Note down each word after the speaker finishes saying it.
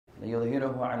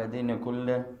ليظهره على دين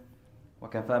كله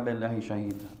وكفى بالله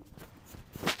شهيدا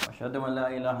وأشهد أن لا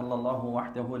إله إلا الله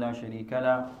وحده لا شريك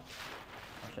له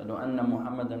وأشهد أن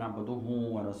محمدا عبده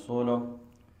ورسوله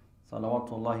صلوات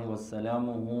الله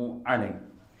وسلامه عليه.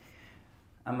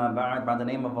 Amma ba'd, by the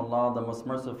name of Allah, the most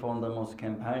merciful and the most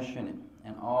compassionate,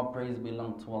 and all praise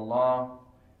belong to Allah,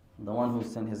 the one who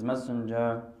sent his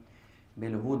messenger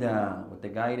bil huda, with the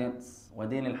guidance, wa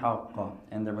din al haqq,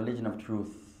 and the religion of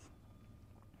truth.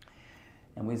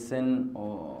 And we sin,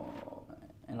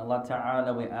 and Allah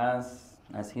Ta'ala, we ask,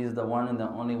 as He is the one and the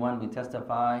only one, we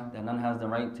testify that none has the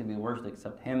right to be worshipped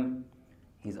except Him.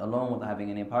 He's alone without having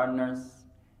any partners.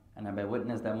 And I bear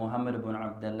witness that Muhammad ibn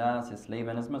Abdullah is his slave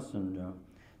and his messenger.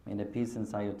 May the peace and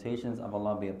salutations of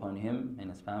Allah be upon him and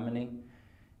his family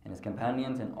and his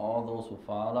companions and all those who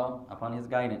follow upon his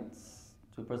guidance.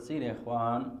 To proceed,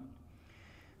 ikhwan.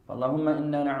 فَاللَّهُمَّ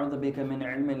إِنَّا نَعُوذُ بِكَ مِنْ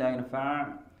عِلْمٍ لَا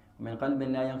يَنْفَعُ وَمِنْ قَلْبٍ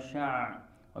لَا يَخْشَعُ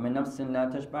وَمِنْ نَفْسٍ لَا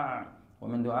تَشْبَعُ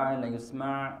وَمِنْ دُعَاءٍ لَا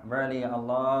يُسْمَعُ. Verily,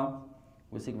 Allah,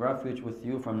 we seek refuge with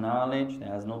you from knowledge that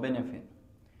has no benefit,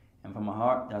 and from a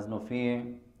heart that has no fear,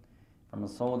 from a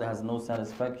soul that has no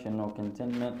satisfaction, no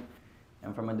contentment,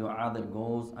 and from a dua that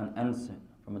goes unanswered.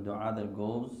 From a dua that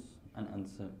goes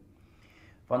unanswered.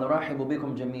 فَنُرَحِّبُ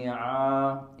بِكُمْ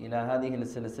جَمِيعًا إِلَى هَذِهِ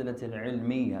السِّلْسِلَةِ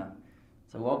الْعِلْمِيَّةِ.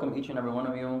 So welcome each and every one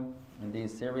of you in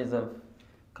this series of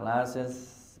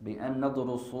classes بأن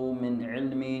ندرسوا من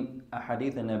علم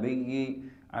أحاديث النبي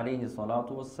عليه الصلاة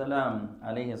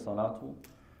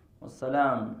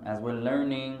والسلام, as we're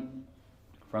learning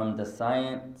from the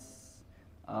science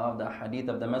of the hadith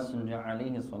of the Messenger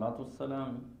عليه الصلاة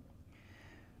والسلام.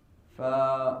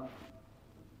 فالسؤال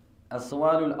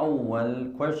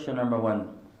الأول, question number 1,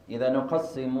 إذا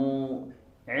نقسم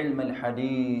علم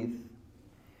الحديث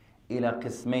إلى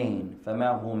قسمين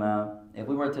فما هما? If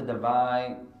we were to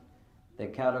divide the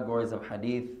categories of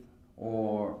hadith,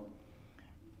 or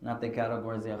not the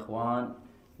categories, ya ikhwan,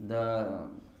 if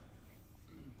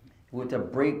we were to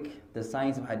break the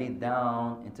science of hadith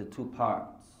down into 2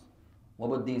 parts, what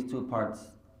would these 2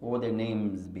 parts, what would their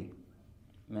names be?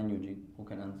 Man yujib, who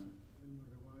can answer?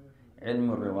 Ilm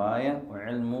al-riwayah or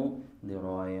ilm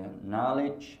al-dirayah.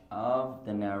 Knowledge of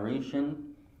the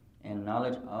narration and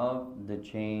knowledge of the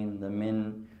chain, the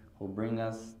men who bring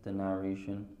us the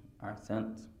narration are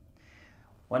sent.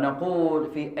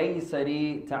 وَنَقُولْ فِي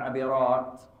أَيْسَرِ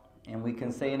تَعْبِيرَاتٍ, and we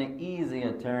can say in an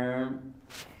easier term,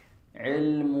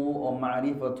 علم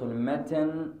ومعرفة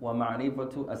المتن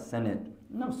ومعرفة السند.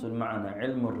 نفس المعنى,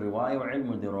 علم الرواية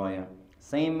وعلم الدراية.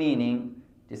 Same meaning,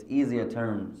 just easier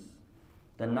terms.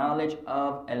 The knowledge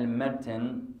of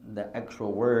al-matan, the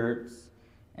actual words,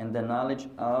 and the knowledge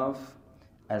of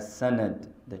as-sanad,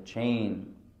 the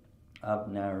chain of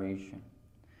narration.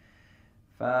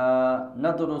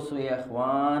 فندرس يا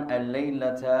إخوان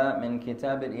الليلة من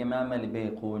كتاب الإمام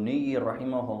البيقوني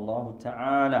رحمه الله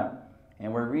تعالى.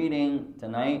 And we're reading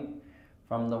tonight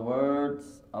from the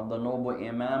words of the noble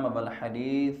Imam of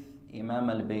al-Hadith, Imam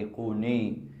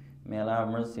al-Bayquni. May Allah have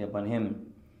mercy upon him.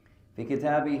 في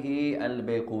كتابه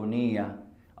البيقونية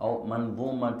أو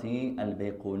منظومة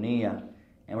البيقونية.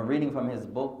 And we're reading from his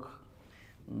book,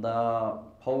 the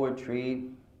poetry,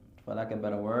 for lack of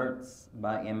better words,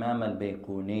 by Imam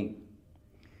al-Bayquni.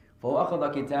 فهو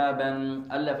أخذ كتابا,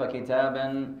 ألف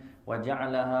كتابا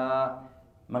وجعلها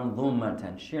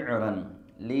منظومة شعرا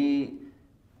ليكون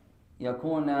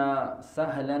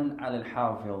سهلا على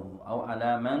الحافظ أو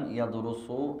على من يدرس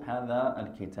هذا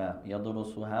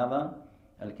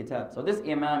الكتاب. So this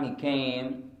Imam, he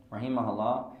came,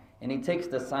 rahimahullah, and he takes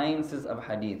the sciences of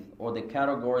hadith, or the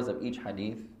categories of each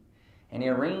hadith, and he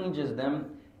arranges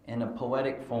them in a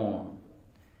poetic form.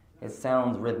 It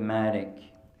sounds rhythmic.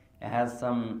 It has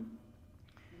a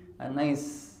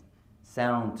nice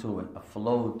sound to it, a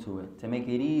flow to it, to make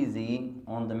it easy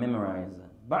on the memorizer.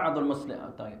 بعض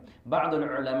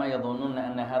العلماء يظنون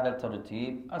أن هذا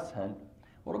الترتيب أسهل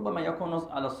وربما يكون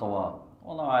على الصواب.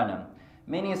 والله أعلم.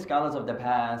 Many scholars of the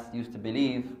past used to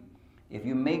believe if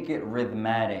you make it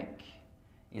rhythmic,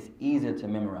 it's easier to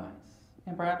memorize.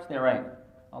 And perhaps they're right.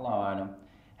 Allah A'lam.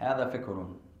 هذا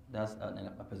فكر. That's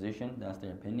a position, that's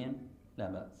their opinion. لا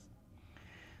بأس.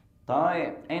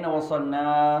 طيب, أين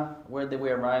وصلنا? Where did we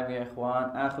arrive يا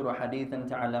إخوان? آخر حديث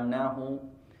تعلمناه.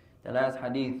 The last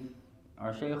hadith,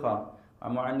 our shaykha, our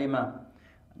mu'allima.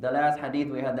 The last hadith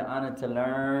we had the honor to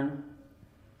learn.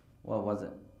 What was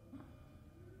it?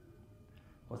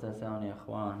 What's that sound يا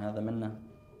إخوان? هذا منا.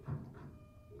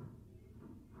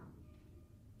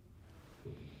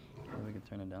 Maybe we can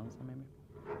turn it down some maybe.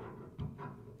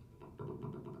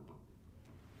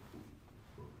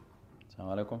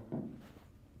 Assalamu alaikum.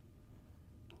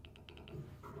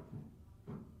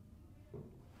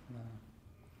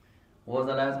 What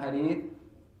was the last hadith?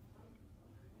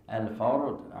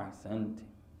 الفرد. أحسنت.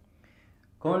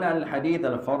 قلنا الحديث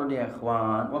الفرد يا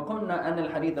إخوان، وقلنا أن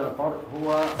الحديث الفرد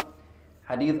هو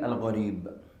حديث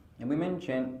الغريب. And we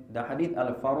mentioned the hadith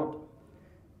al-fard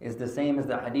is the same as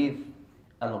the hadith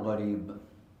al-gharib.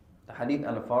 The hadith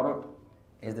al-fard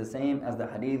is the same as the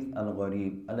hadith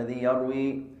al-gharib. الذي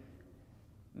يروي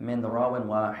من راو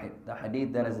واحد. The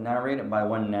hadith that is narrated by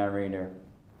one narrator.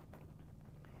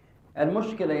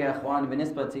 المشكلة يا إخوان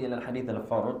بالنسبة إلى الحديث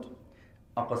الفرد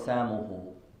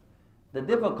أقسامه. The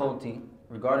difficulty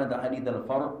regarding the hadith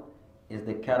al-fard is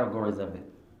the categories of it,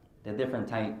 the different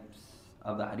types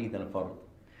of the hadith al-fard.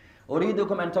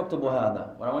 أريدكم أن تكتبوا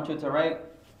هذا. What I want you to write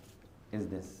is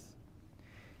this.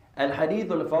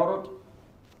 الحديث الفرد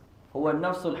هو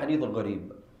نفس الحديث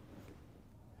الغريب.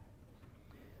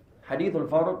 حديث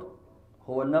الفرد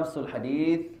هو نفس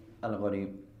الحديث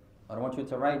الغريب. What I want you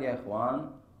to write يا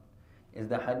إخوان is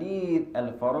the hadith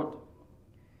al-fard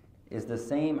is the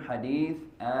same hadith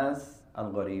as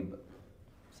al-gharib.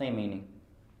 Same meaning.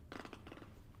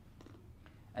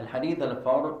 الحديث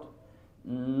الفرد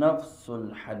نفس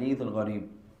الحديث الغريب.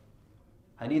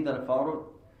 Hadith al-fard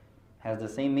has the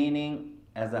same meaning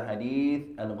as the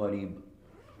hadith al-gharib.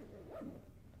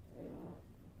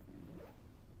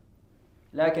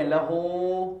 لكن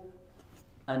له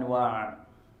أنواع.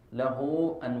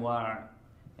 له أنواع.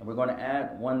 And we're going to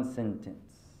add one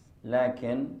sentence.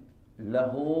 لكن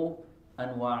له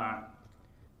أنواع.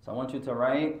 So I want you to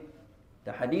write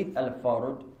the hadith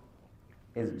al-fard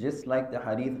is just like the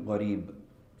hadith gharib.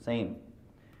 Same.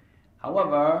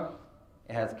 However,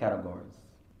 it has categories.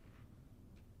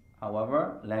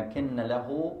 However, لكن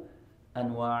له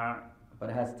أنواع, but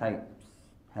it has types,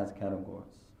 has categories.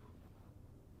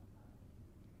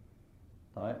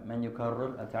 طيب من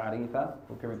يكرر التعريف?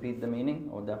 Who can repeat the meaning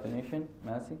or definition?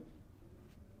 ماسي.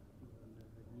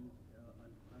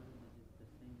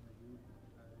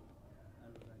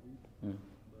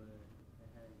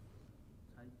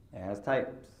 It has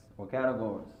types or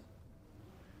categories.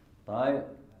 طيب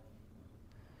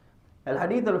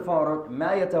الحديث الفارد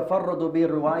ما يتفرد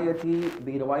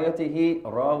بروايته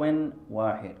راو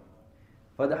واحد.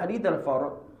 For the hadith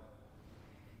al-fard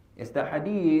is the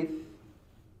hadith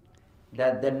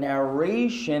that the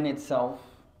narration itself,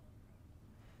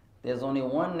 there's only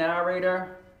one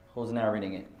narrator who's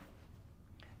narrating it.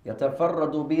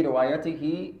 يتفرد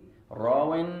بروايته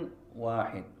راو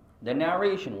واحد. The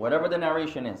narration, whatever the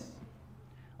narration is,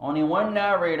 only one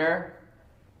narrator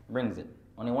brings it.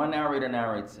 Only one narrator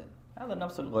narrates it. هذا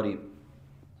نفس الغريب.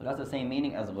 So that's the same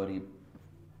meaning as غريب.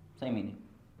 Same meaning.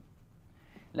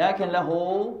 لكن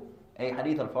له أي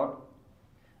حديث الفرد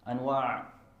أنواع.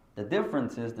 The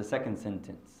difference is the second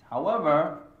sentence.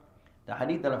 However, the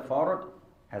hadith al-fard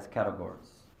has categories.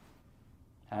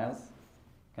 Has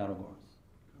categories.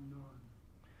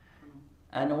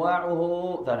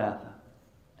 أنواعه ثلاثة.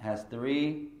 Has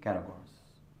three categories.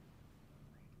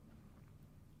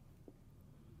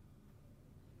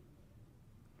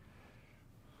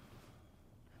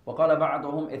 وقال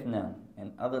بعضهم اثنان.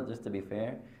 And other, just to be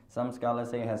fair, some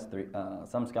scholars say it has three.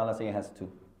 Some scholars say it has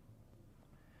two.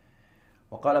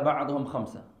 وقال بعضهم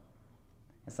خمسة.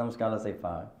 And some scholars say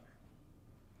five.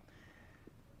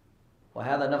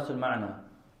 وهذا نفس المعنى.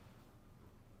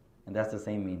 And that's the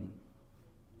same meaning.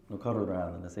 نكرر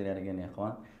هذا. Let's say that again يا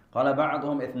إخوان. قال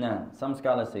بعضهم اثنان. Some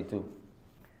scholars say two.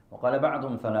 وقال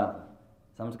بعضهم ثلاثة.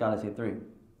 Some scholars say three.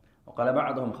 وقال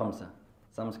بعضهم خمسة.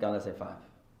 Some scholars say five.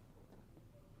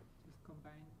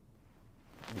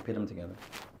 You put them together.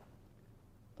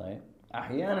 طيب.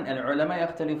 أحيانا العلماء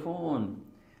يختلفون.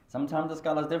 Sometimes the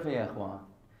scholars differ يا إخوان.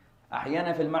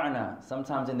 أحيانا في المعنى.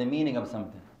 Sometimes in the meaning of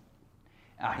something.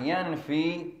 أحيانا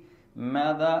في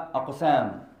ماذا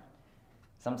أقسام.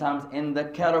 Sometimes in the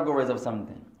categories of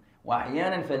something.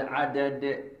 وأحيانا في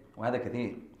العدد. وهذا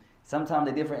كثير. Sometimes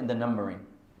they differ in the numbering.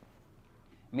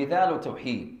 مثال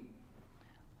التوحيد.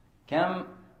 كم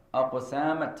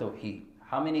أقسام التوحيد?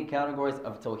 How many categories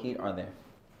of توحيد are there?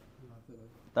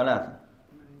 ثلاثة.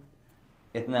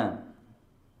 اثنان.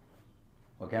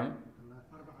 وكم؟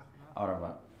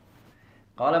 أربعة.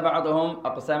 قال بعضهم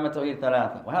أقسام التوحيد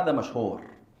ثلاثة. وهذا مشهور.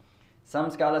 Some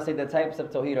scholars say the types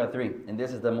of توحيد are three, and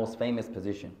this is the most famous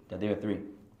position, that there are three.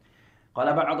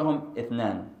 قال بعضهم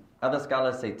اثنان. Other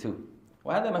scholars say two.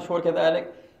 وهذا مشهور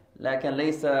كذلك، لكن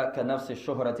ليس كنفس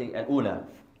الشهرة الأولى.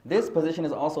 This position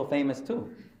is also famous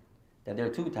too, that there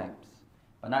are two types,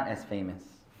 but not as famous.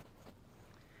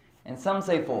 And some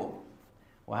say four.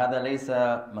 وهذا ليس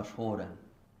مشهورا.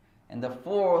 And the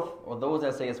fourth, or those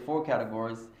that say it's four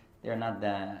categories, they're not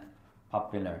that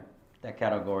popular. That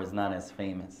category is not as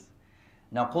famous.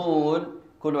 نقول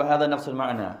كل هذا نفس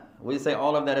المعنى. We say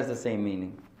all of that is the same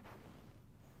meaning.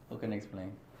 Who can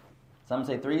explain? Some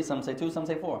say 3, some say 2, some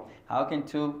say 4. How can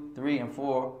 2, 3, and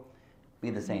 4 be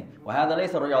the same? وهذا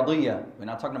ليس رياضية. We're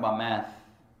not talking about math.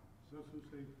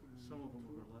 Some of them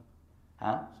overlap.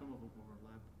 Huh? Some of them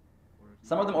overlap.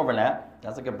 Some of them overlap.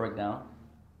 That's a good breakdown.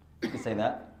 You can say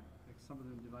that. Like some of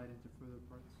them divide into further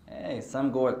parts. Hey,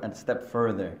 some go a step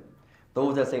further.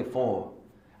 Those that say 4.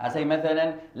 I say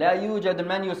مثلا لا يوجد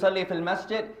من يصلي في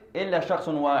المسجد إلا شخص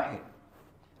واحد.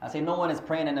 I say no one is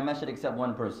praying in the masjid except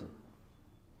one person.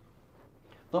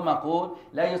 ثم أقول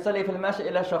لا يصلي في المسجد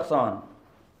إلا شخصان.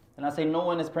 And I say no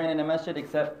one is praying in the masjid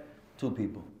except 2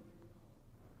 people.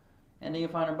 And then you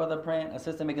find a brother praying, a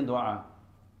sister making dua.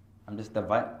 I'm just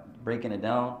breaking it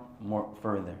down more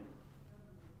further.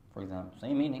 For example,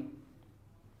 same meaning.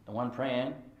 The one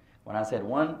praying, when I said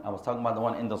 1, I was talking about the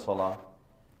one in the salah.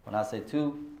 When I said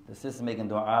 2, the sister making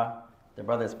dua, the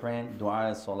brother is praying, dua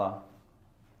is salah.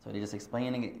 So they're just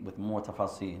explaining it with more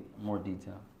tafasil, more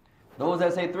detail. Those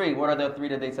that say 3, what are the 3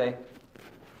 that they say?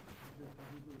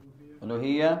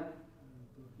 Uluhiyya,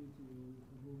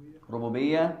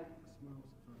 Rububiyyah,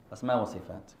 Asma wa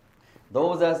Sifat.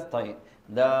 Those that's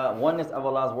the oneness of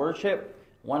Allah's worship,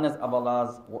 oneness of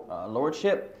Allah's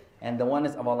lordship, and the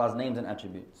oneness of Allah's names and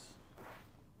attributes.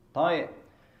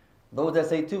 Those that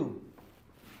say 2.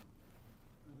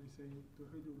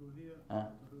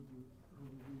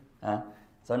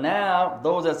 So now,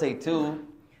 those that say 2,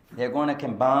 they're going to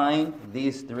combine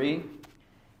these 3, and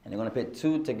they're going to put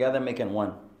 2 together, making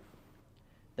 1.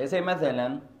 They say,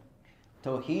 مثلا,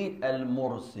 Tawheed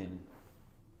al-Mursil.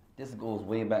 This goes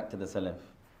way back to the Salaf.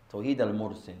 Tawheed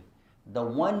al-Mursil. The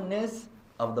oneness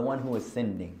of the one who is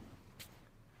sending.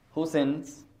 Who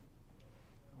sends?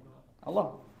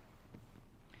 Allah.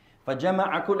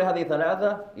 فجمع كل هذه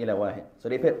ثلاثة إلى واحد. So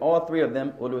they put all 3 of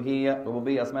them, Uluhiyya,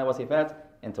 Rububiyyah, Asma wa Sifat,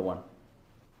 into 1.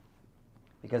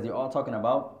 Because they're all talking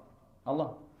about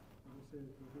Allah.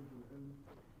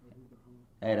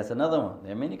 Hey, that's another one.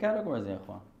 There are many categories there,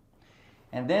 ikhwan.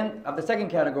 And then, of the second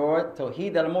category,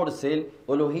 Tawheed al-Mursil,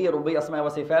 Uluhiyya, Rububiyyah, Asma wa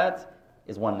Sifat,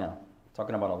 is 1 now.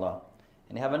 Talking about Allah.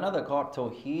 And you have another called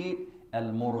Tawheed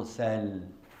al-Mursal.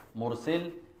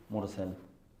 Mursil, Mursal.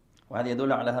 وهذا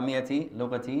يدل على أهمية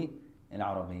لغة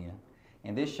العربية.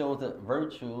 And this shows the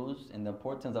virtues and the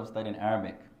importance of studying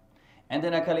Arabic.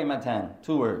 عندنا كلمتان,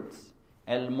 2 words.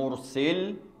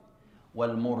 المرسل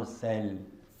والمرسل.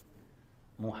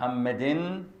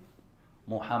 محمد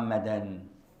محمدا.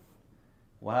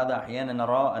 وهذا أحيانا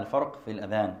نرى الفرق في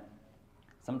الأذان.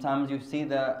 Sometimes you see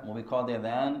that what we call the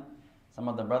adhan, some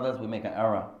of the brothers we make an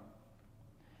error.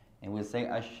 And we say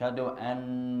أشهد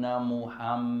أن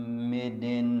محمد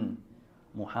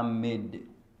محمد.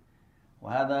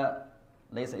 وهذا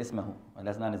ليس اسمه, and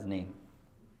that's not his name.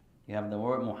 You have the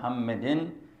word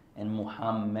محمد and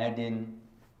محمد.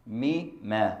 مي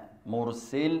ما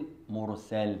مرسل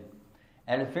مرسل.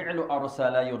 الفعل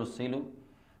أرسل يرسل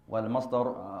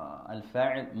والمصدر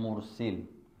الفاعل مرسل.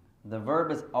 The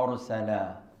verb is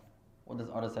أرسل. What does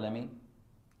أرسل mean?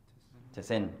 To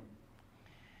send.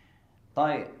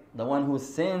 طيب, the one who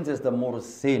sends is the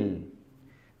مرسل.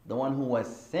 The one who was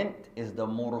sent is the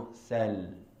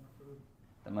مرسل.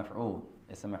 The مفعول.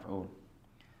 It's a مفعول.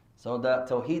 So the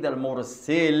Tawheed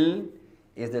al-Mursil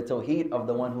is the Tawheed of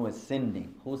the one who is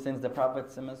sending. Who sends the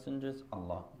prophets and messengers?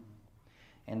 Allah.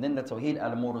 And then the Tawheed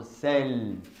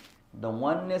al-Mursal, the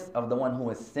oneness of the one who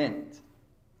is sent.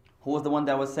 Who was the one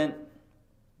that was sent?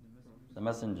 The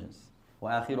messengers.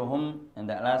 وآخرهم, and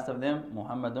the last of them,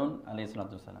 Muhammadun alayhi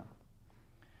salatu wasalam.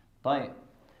 طيب,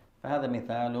 فهذا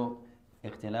مثال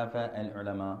اختلاف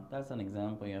العلماء. That's an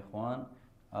example, يا إخوان,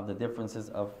 of the differences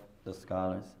of the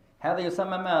scholars. هذا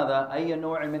يسمى ماذا؟ أي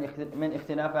نوع من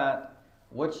اختلافات?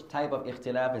 Which type of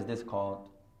اختلاف is this called?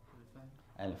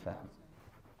 الفهم.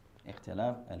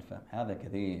 اختلاف الفهم. هذا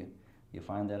كثير. You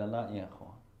find that a lot, يا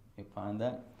إخوان. You find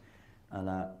that a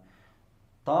lot.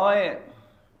 طيب,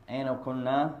 أين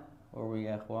كنا؟ Where were we,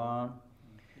 يا إخوان?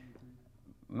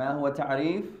 ما هو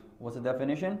تعريف? What's the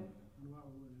definition?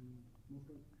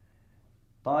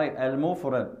 طيب,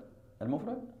 المفرد.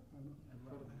 المفرد؟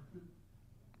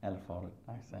 الفرد.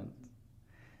 أحسنت.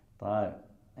 طيب,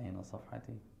 أين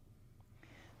صفحتي؟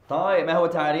 طيب, ما هو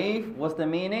تعريف? What's the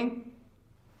meaning?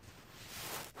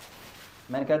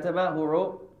 من كتبه? Who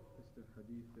wrote? It's the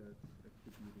hadith that's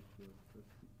attributed to a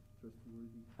trustworthy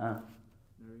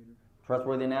narrator.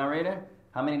 Trustworthy narrator?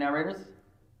 How many narrators?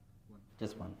 1.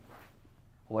 Just 1.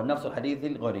 هو نفس الحديث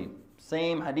الغريب.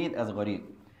 Same hadith as غريب.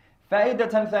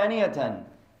 فائدة ثانية.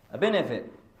 A benefit.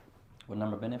 What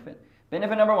number benefit?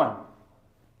 Benefit number 1.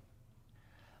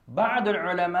 بعض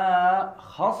العلماء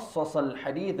خصص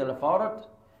الحديث الفرد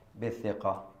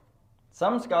بالثقة.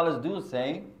 Some scholars do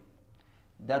say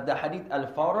that the hadith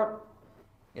al-Farad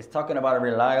is talking about a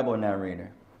reliable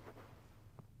narrator.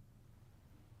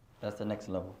 That's the next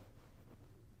level.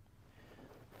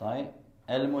 طيب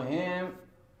المهم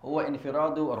هو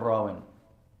انفراد الراوي.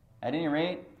 At any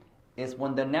rate, it's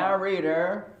when the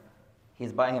narrator,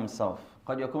 he's by himself.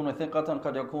 قد يكون ثقة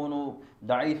قد يكون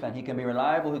ضعيفا. He can be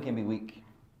reliable, he can be weak.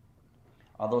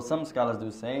 Although some scholars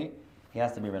do say he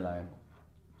has to be reliable.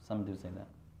 Some do say that.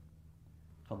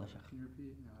 تفضل شيخ.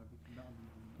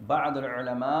 بعض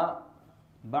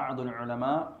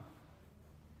العلماء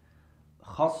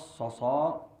خصص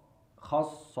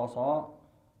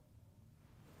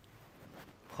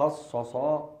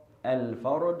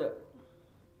الفرد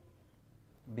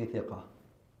بثقة.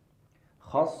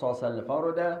 خصص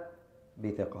الفرد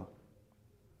بثقة.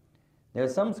 There are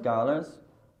some scholars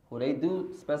who they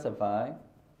do specify,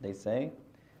 they say,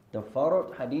 the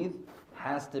farad hadith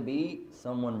has to be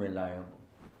someone reliable.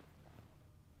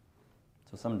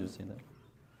 So some do say that.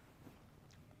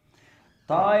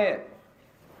 طيب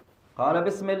قال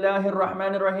بسم الله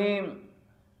الرحمن الرحيم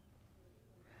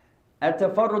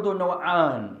التفرد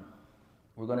نوعان.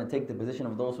 We're going to take the position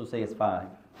of those who say it's 5.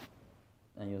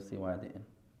 And you'll see why at the end.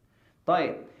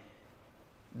 طيب.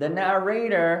 The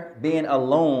narrator being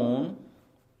alone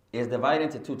is divided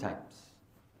into 2 types.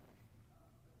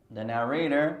 The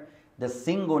narrator, the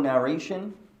single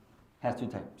narration, has 2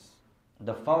 types.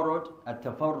 The farud,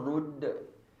 at-tafarrud,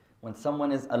 when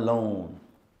someone is alone.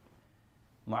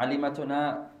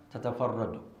 معلمتنا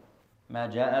تتفرد ما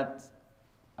جاءت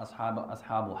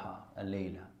أصحابها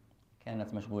الليلة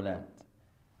كانت مشغولات.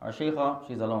 Our sheikha,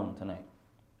 she's alone tonight.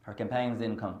 Her companions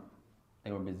didn't come.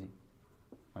 They were busy.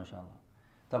 MashaAllah.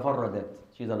 تفردت,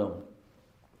 she's alone.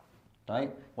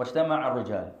 Right? واجتمع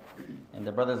الرجال. And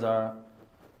the brothers are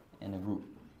in a group.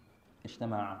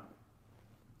 اجتمع.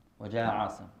 وجاء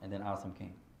عاصم. And then Asim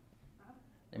came.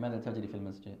 لماذا تجري في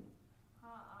المسجد؟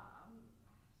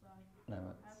 لا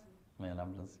بأس. May Allah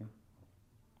bless you.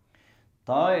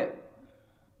 طيب.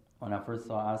 When I first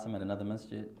saw Asim at another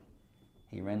masjid,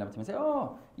 he ran up to me and said,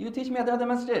 "Oh, you teach me at the other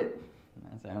masjid." And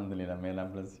I said, "Alhamdulillah, may Allah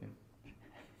bless you."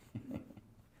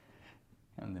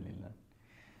 Alhamdulillah.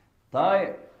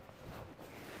 طيب.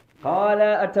 قال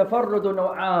التفرد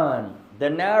نوعان. The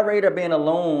narrator being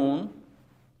alone,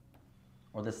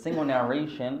 or the single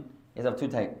narration, is of 2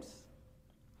 types.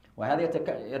 وهذا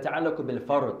يتعلق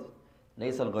بالفرد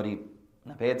ليس الغريب.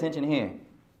 Now pay attention here.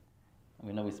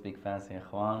 We know we speak fast يا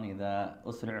إخوان. إذا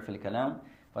أسرع في الكلام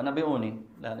فنبئوني.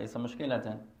 لا ليس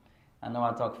مشكلة. I know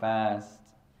I talk fast.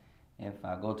 If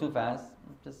I go too fast,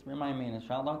 just remind me إن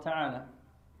شاء الله تعالى.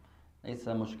 ليس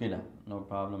مشكلة. No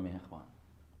problem يا إخوان.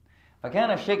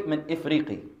 فكان الشيخ من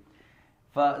إفريقي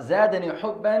فزادني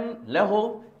حبا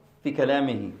له في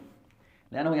كلامه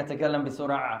لأنه يتكلم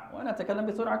بسرعة وأنا أتكلم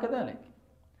بسرعة كذلك.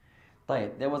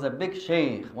 طيب, there was a big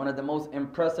sheikh, one of the most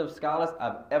impressive scholars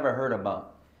I've ever heard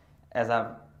about as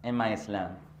I've in my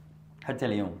Islam حتى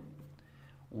اليوم.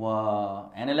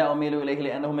 وأنا لا أميل إليه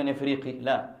لأنه من إفريقي.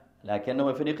 لا,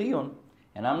 لكنه إفريقي.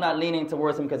 And I'm not leaning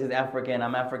towards him because he's African,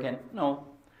 I'm African. No,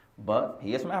 but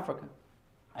he is from Africa.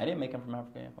 I didn't make him from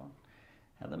Africa.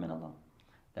 هذا من الله.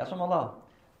 That's from Allah.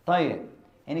 طيب.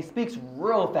 And he speaks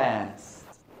real fast.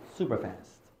 Super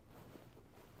fast.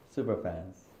 Super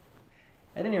fast.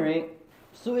 At any rate,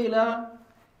 سئل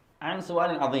عن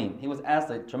سؤال عظيم. He was asked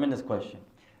a tremendous question.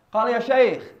 قال يا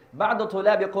شيخ بعض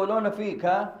الطلاب يقولون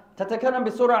فيك تتكلم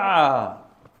بسرعة.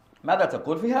 ماذا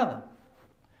تقول في هذا؟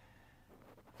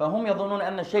 فهم يظنون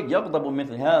أن الشيخ يغضب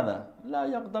مثل هذا. لا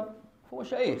يغضب. هو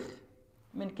شيخ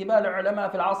من كبار العلماء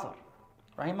في العصر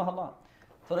رحمه الله.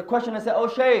 So the question is, oh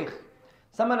Shaykh,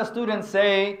 some of the students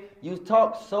say you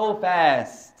talk so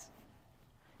fast.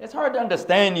 It's hard to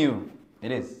understand you.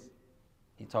 It is.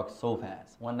 He talks so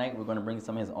fast. One night we're going to bring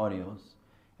some of his audios.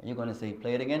 And you're going to say,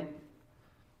 play it again.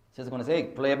 Sister's going to say,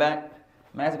 play it back.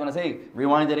 Master's going to say,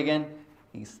 rewind it again.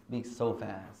 He speaks so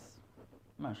fast.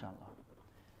 MashaAllah.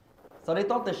 So they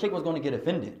thought the Shaykh was going to get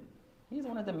offended. He's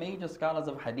one of the major scholars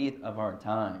of hadith of our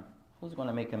time. Who's going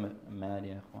to make him mad,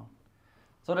 ya ikhwan?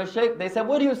 So the Shaykh, they said,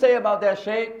 what do you say about that,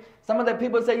 Shaykh? Some of the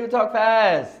people say you talk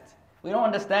fast. We don't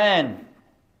understand.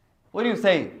 What do you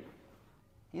say?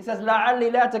 He says,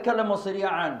 لعلي لا أتكلم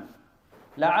سريعا.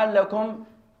 لعلكم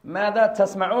ماذا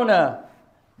تسمعون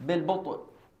بالبطء.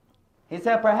 He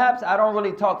said, perhaps I don't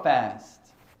really talk fast.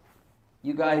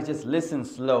 You guys just listen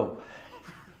slow.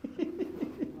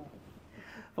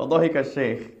 فضحك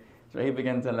الشيخ. So he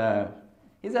began to laugh.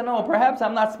 He said, no, perhaps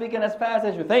I'm not speaking as fast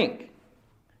as you think.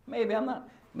 Maybe I'm not.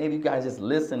 Maybe you guys just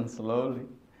listen slowly.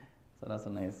 So that's a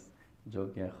nice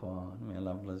joke, ya ikhwan. May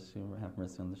Allah bless you. Have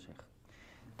mercy on the Shaykh.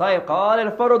 طيب قال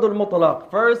الفرض المطلق.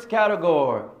 First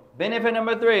category. Benefit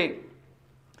number 3.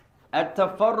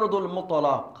 التفرد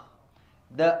المطلق.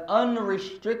 The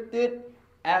unrestricted,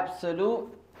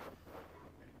 absolute,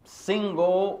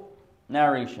 single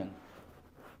narration.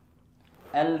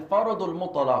 الفرض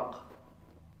المطلق.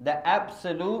 The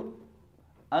absolute,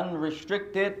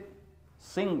 unrestricted,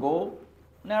 single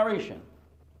narration.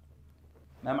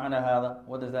 ما معنى هذا?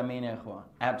 What does that mean يا إخوان?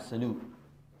 Absolute.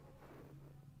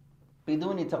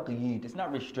 بدون تقييد. It's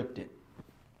not restricted.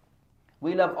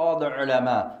 We love all the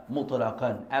ulama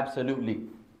مطلقا, absolutely,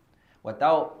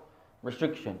 without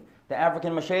restriction. The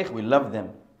African mashaykh, we love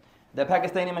them. The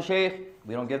Pakistani mashaykh,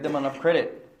 we don't give them enough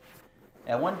credit.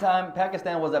 At one time,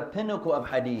 Pakistan was a pinnacle of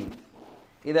hadith.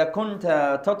 إذا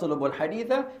كنت تطلب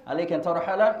الحديث عليك أن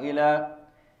ترحل إلى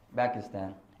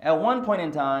Pakistan. At one point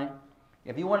in time,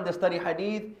 if you wanted to study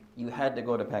hadith, you had to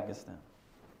go to Pakistan.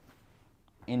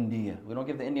 India. We don't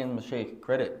give the Indian mashaykh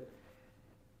credit.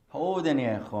 Holding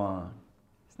ya ikhwan.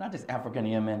 It's not just African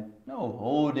Yemen. No,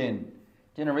 holding.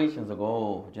 Generations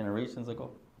ago.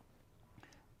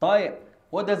 طيب.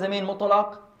 What does it mean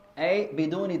مطلق? أي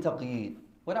بدون تقييد.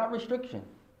 Without restriction.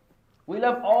 We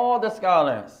love all the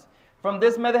scholars. From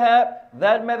this madhab,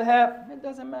 that madhab, it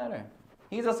doesn't matter.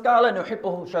 He's a scholar,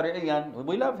 نحبه شرعيا.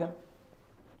 We love him.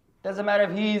 Doesn't matter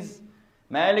if he's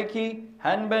Maliki,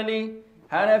 Hanbali,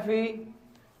 Hanafi,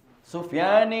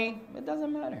 Sufyani. It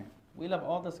doesn't matter. We love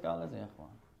all the scholars, ya ikhwan,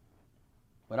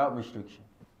 without restriction.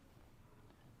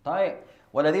 طيب.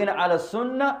 وَالَّذِينَ عَلَى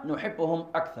السُنَّةِ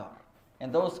نُحِبُّهُمْ أَكْثَرُ.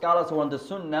 And those scholars who are on the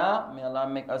sunnah, may Allah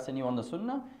make us and you on the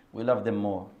sunnah, we love them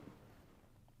more.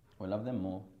 We love them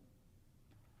more.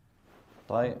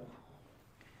 طيب.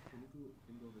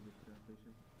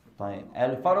 طيب.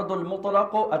 الفرض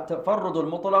المطلق, التفرد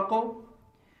المطلق.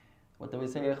 What do we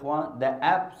say, ikhwan? The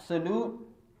absolute,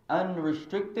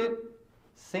 unrestricted,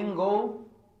 single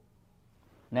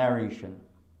narration.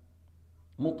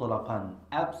 مطلقا.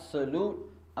 Absolute,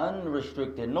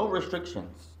 unrestricted. No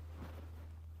restrictions.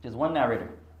 Just one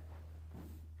narrator.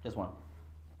 Just one.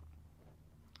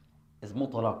 It's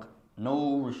mutlaq.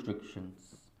 No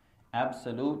restrictions.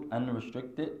 Absolute,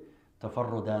 unrestricted,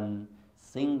 tafarrudan.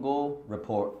 Single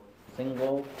report.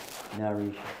 Single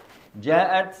narration.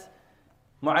 جاءت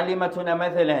معلمتنا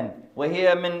مثلا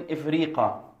وهي من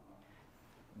إفريقيا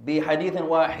بحديث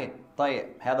واحد. طيب.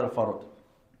 هذا الفرض.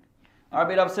 Our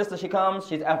beloved sister, she comes,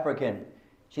 she's African.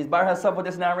 She's by herself with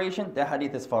this narration. The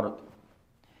hadith is فرض.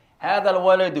 هذا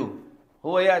الولد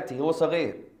هو يأتي هو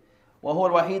صغير وهو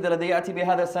الوحيد الذي يأتي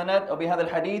بهذا السند أو بهذا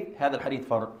الحديث. هذا الحديث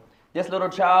فرض. This little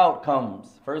child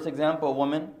comes. First example, a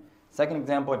woman. Second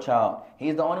example, a child.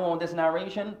 He's the only one with this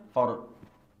narration. فرض.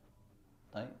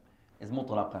 طيب. It's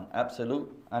مطلقا. Absolute,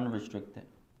 unrestricted.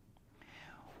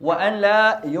 وأن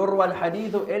لا يروى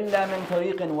الحديث إلا من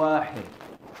طريق واحد.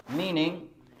 Meaning,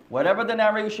 whatever the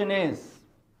narration is,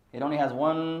 it only has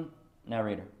one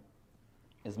narrator.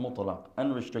 It's mutlaq,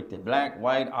 unrestricted. Black,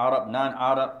 white, Arab,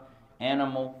 non-Arab,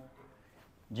 animal,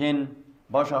 jinn,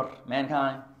 bashar,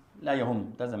 mankind. لا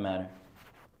يهم, doesn't matter.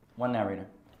 One narrator.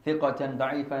 ثقة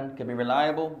ضعيفا, can be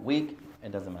reliable, weak,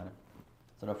 it doesn't matter.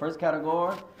 So the first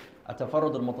category,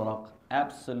 التفرد المطلق,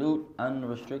 absolute,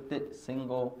 unrestricted,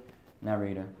 single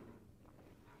narrator.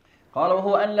 قال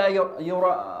وهو أن لا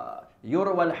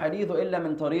يروى الحديث إلا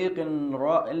من طريق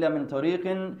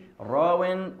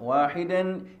راو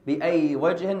واحد بأي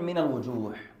وجه من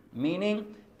الوجوه.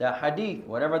 Meaning the hadith,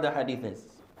 whatever the hadith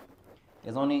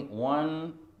is only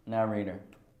one narrator.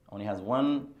 Only has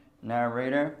one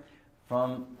narrator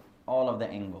from all of the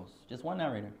angles. Just one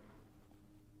narrator.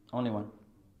 Only one.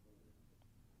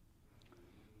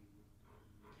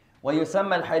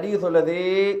 ويسمى الحديث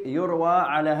الذي يروى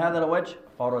على هذا الوجه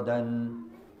فردا.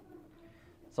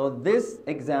 So this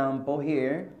example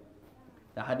here,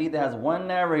 the hadith that has one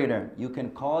narrator, you can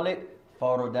call it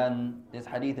fardan. This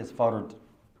hadith is fard.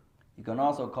 You can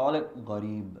also call it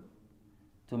gharib.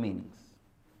 Two meanings.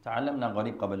 تعلمنا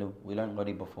غريب قبله. We learned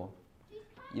غريب before.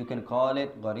 You can call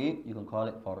it gharib, you can call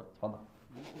it fard. تفضل.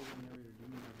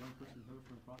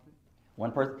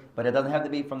 One person, but it doesn't have to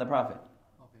be from the Prophet.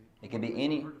 Okay. It can be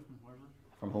any,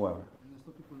 from whoever. And there's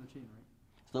still people in the chain,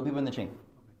 right? Still people in the chain. Okay.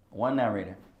 One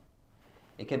narrator.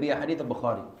 It could be a hadith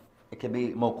al-Bukhari. It could be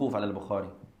موقوف على البخاري.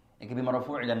 It could be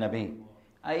مرفوع إلى النبي.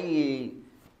 أي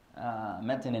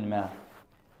متن ما.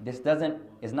 This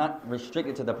is not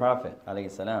restricted to the Prophet عليه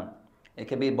السلام. It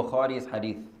could be Bukhari's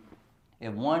hadith.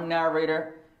 If one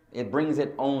narrator, it brings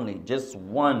it only, just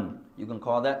one. You can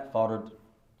call that fard.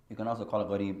 You can also call it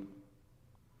gharib.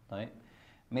 طيب.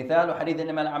 مثال حديث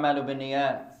إنما الأعمال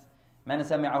بالنيات. من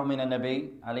سمعه من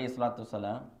النبي عليه الصلاة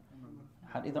والسلام.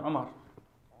 حديث عمر.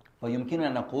 فيمكننا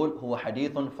أن نقول هو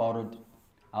حديث فرد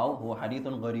أو هو حديث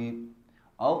غريب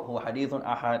أو هو حديث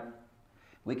أحد.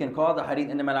 We can call the hadith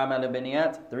إنما الأعمال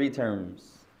بالنيات 3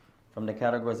 terms from the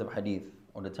categories of hadith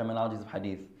or the terminologies of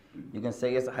hadith. You can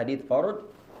say it's a hadith farad,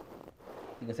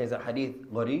 you can say it's a hadith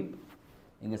gharib,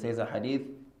 you can say it's a hadith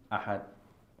ahad.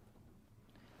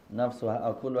 نفسها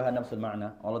أو كلها نفس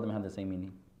المعنى. All of them have the same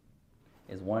meaning.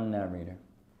 It's one narrator.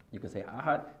 You can say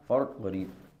ahad, farad, gharib.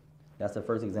 That's the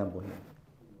first example here.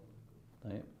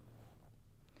 طيب.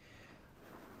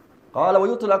 قال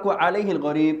ويطلق عليه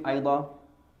الغريب أيضا.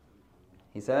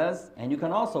 He says, and you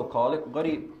can also call it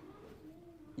gharib.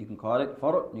 You can call it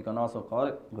farad, you can also call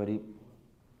it gharib.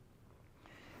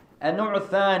 النوع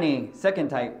الثاني, second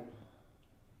type,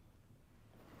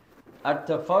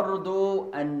 التفرد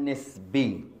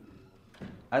النسبي.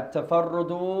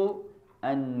 التفرد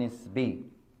النسبي.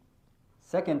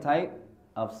 Second type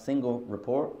of single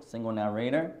report, single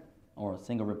narrator, or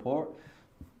single report,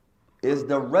 is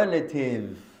the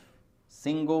relative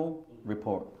single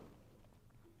report.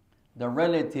 The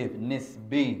relative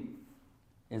nisbi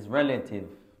is relative.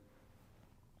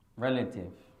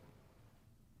 Relative.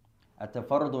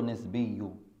 التفرد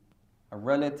النسبي, a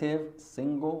relative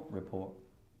single report.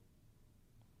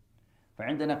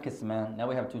 فعندنا قسمان. Now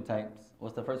we have 2 types.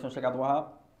 What's the first one, Sheikh Abdul Wahab?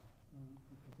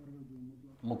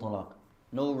 مطلق.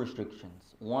 No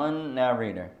restrictions. One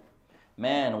narrator.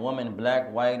 Man, woman,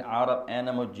 black, white, Arab,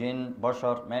 animal, jinn,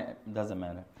 bashar, man, doesn't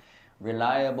matter.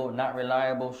 Reliable, not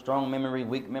reliable, strong memory,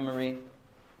 weak memory,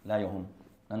 لا يهم.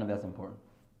 None of that's important.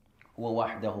 هو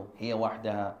وحده, هي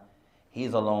وحدها,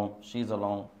 he's alone, she's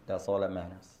alone. That's all that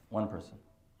matters. One person.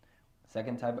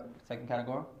 Second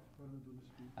category?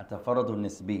 التفرد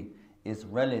النسبي is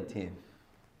relative.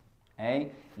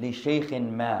 أي لشيخ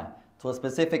ما, to a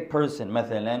specific person.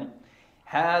 مثلا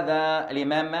هذا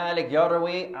الإمام مالك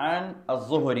يروي عن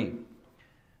الزهري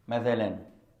مثلا,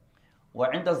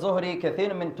 وعند الزهري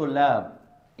كثير من طلاب.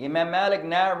 Imam Malik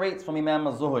narrates from Imam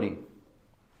al-Zuhri.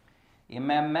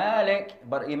 Imam Malik,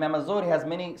 but Imam al-Zuhri has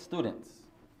many students.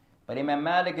 But Imam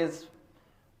Malik is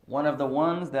one of the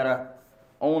ones that are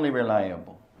only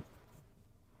reliable.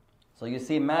 So you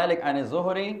see Malik an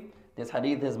al-Zuhri, this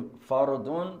hadith is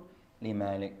farudun li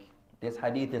Malik. This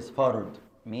hadith is farud,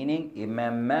 meaning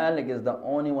Imam Malik is the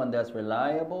only one that's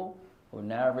reliable who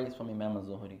narrates from Imam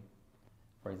al-Zuhri.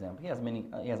 For example,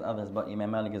 he has others, but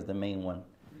Imam Malik is the main one.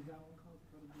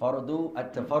 Fardu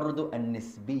at-tafarrudu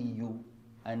an-nisbiyu.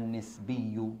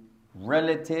 An-nisbiyu.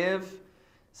 Relative,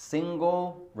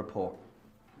 single report.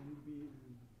 Can it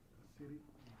be a city?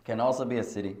 Can also be a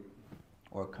city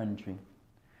or a country.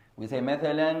 We say,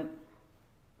 مثلا,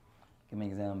 give me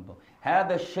an example.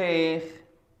 هذا الشيخ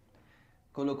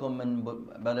كلكم من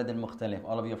بلد مختلف.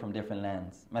 All of you are from different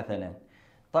lands. مثلا.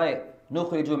 طيب,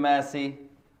 نخرج ماسي.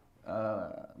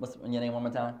 What's your name one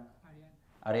more time?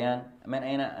 Aryan. من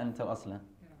أين أنت أصلا?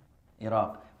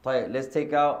 Iraq. طيب, let's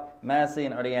take out Masi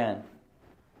and Aryan.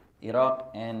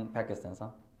 Iraq and Pakistan, huh?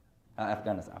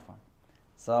 Afghanistan.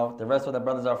 So the rest of the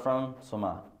brothers are from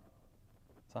Somalia.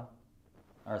 So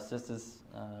our sisters,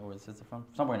 where is sister from?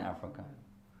 Somewhere in Africa.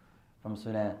 From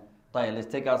Sudan. طيب, let's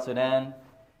take out Sudan,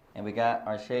 and we got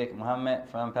our Sheikh Muhammad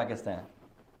from Pakistan.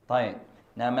 طيب,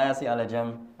 now Masi على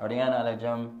جنب, Aryan على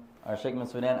جنب, our Sheikh من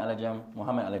Sudan على جنب,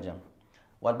 Muhammad على جنب.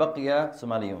 والبقية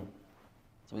Somaliyun.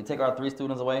 So we take our 3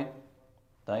 students away.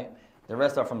 طيب, the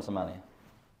rest are from Somalia.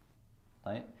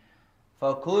 طيب,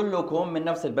 فكلكم من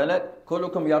نفس البلد,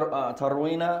 كلكم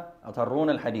ترون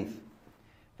الحديث.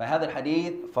 فهذا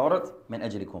الحديث فرد من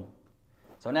أجلكم.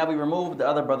 So now we remove the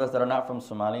other brothers that are not from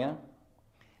Somalia.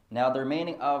 Now the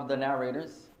remaining of the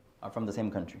narrators are from the same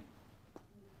country.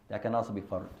 That can also be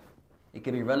farad. It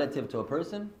can be relative to a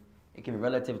person, it can be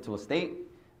relative to a state,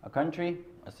 a country,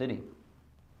 a city.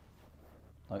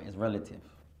 So it's relative.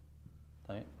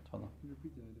 طيب, تفضل. Can you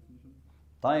repeat the definition?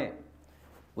 طيب.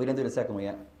 We didn't do the second one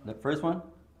yet. The first one?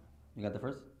 You got the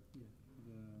first?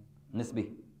 Yeah. نسبي.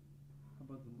 How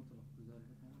about the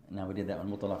mutlaq? No, we did that one.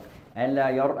 مطلق. أن لا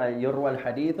يروى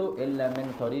الحديث إلا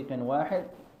من طريق واحد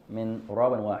من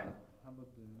راو واحد. How about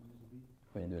the nisbi?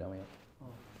 We didn't do that one yet. Oh.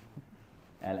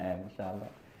 الآن إن شاء الله.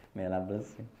 May Allah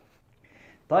bless you.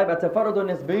 طيب, التفرد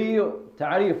النسبي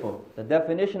تعريفه. The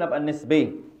definition of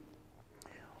النسبي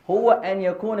هو أن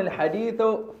يكون الحديث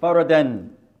فردا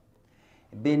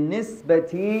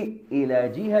بالنسبة إلى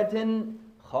جهة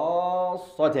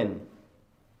خاصة.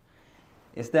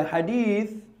 It's the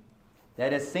hadith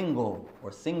that is single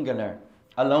or singular,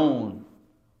 alone,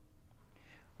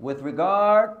 with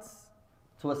regards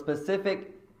to a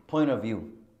specific point of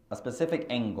view, a specific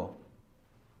angle.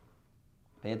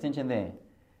 Pay attention there.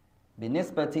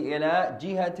 بالنسبة إلى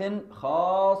جهة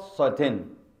خاصة.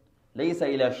 ليس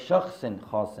إلى شخص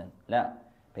خاص. لا.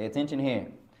 Pay attention here.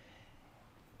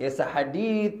 It's a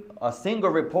hadith, a single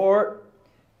report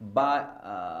by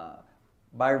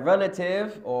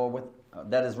relative or with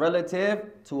that is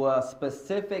relative to a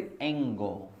specific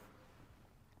angle,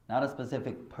 not a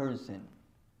specific person.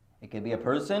 It could be a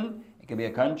person, it could be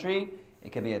a country,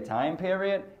 it could be a time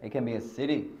period, it can be a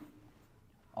city.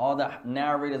 All the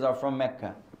narrators are from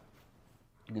Mecca.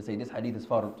 You can say this hadith is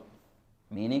fard,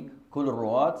 meaning كل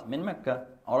الرواة من مكة.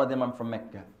 All of them are from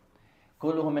Mecca.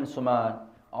 كلهم من Somal.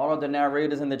 All of the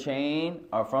narrators in the chain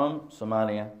are from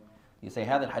Somalia. You say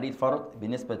هذا الحديث فرد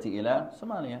بالنسبة إلى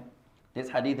Somalia. This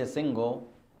hadith is single,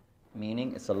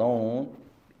 meaning it's alone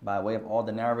by way of all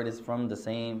the narrators from the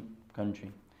same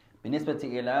country. بالنسبة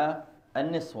إلى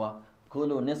النسوة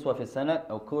كل نسوة في السنة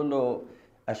أو كل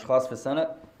أشخاص في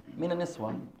السنة من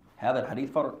النسوة. هذا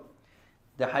الحديث فرد.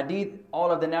 The hadith, all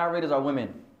of the narrators are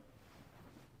women.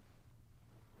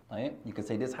 Right? You can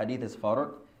say this hadith is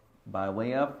fard by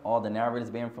way of all the narrators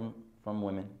being from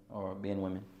women or being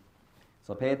women.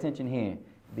 So pay attention here.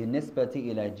 بالنسبة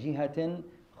إلى جهة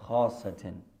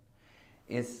خاصة.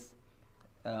 It's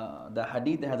the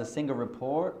hadith that has a single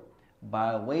report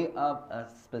by way of a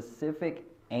specific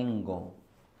angle,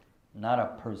 not a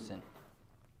person.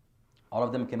 All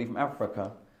of them can be from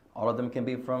Africa. All of them can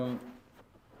be from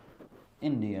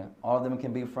India. All of them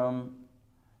can be from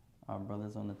our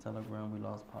brothers on the Telegram. We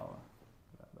lost power.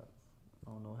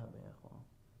 I don't know how they are.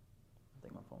 I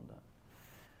think my phone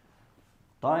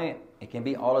died. It can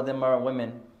be all of them are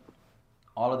women.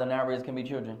 All of the narrators can be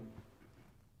children.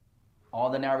 All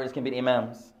the narrators can be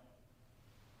imams,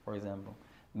 for example.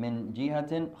 من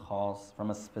جهة خاص,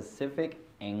 from a specific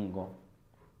angle.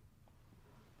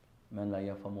 من لا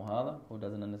يفهم هذا? Who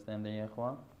doesn't understand that, يا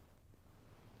إخوان?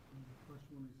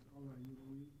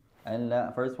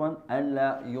 First one,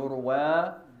 ألا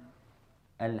يروى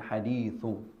الحديث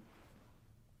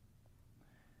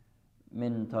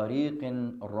من طريق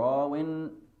راو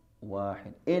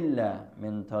واحد إلا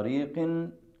من طريق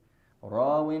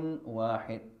راو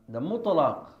واحد. The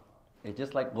mutlaq is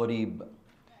just like غريب.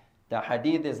 The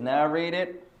hadith is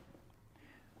narrated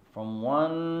from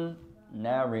one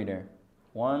narrator.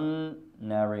 One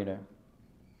narrator.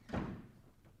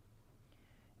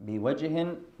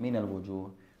 بوجه من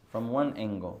الوجوه. From one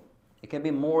angle. It can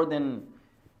be more than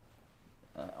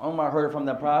Omar heard it from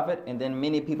the Prophet and then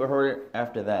many people heard it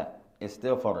after that. It's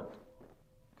still fard.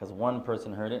 Because one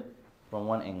person heard it from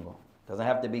one angle. Doesn't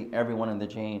have to be everyone in the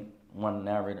chain, one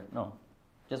narrator. No,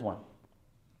 just one.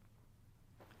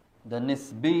 The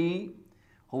nisbi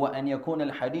هو أن يكون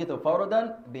الحديث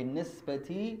فردا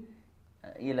بالنسبة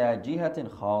إلى جهة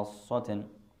خاصة.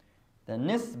 The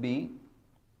nisbi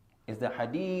is the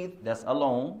hadith that's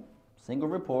alone, single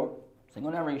report,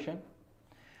 single narration,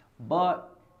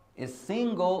 but is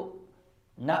single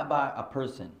not by a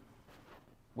person,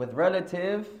 with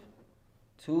relative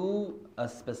to a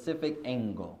specific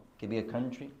angle. It could be a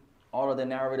country. All of the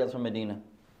narrators from Medina.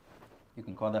 You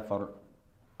can call that fard.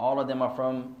 All of them are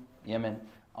from Yemen.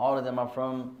 All of them are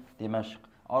from Dimashq.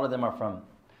 All of them are from.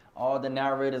 All the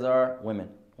narrators are women.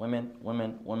 Women,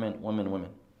 women, women, women, women.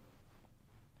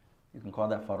 You can call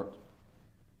that fard.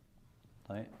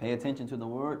 Right? Pay attention to the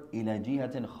word إلى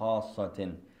جهة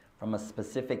خاصة, from a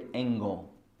specific angle,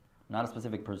 not a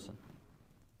specific person.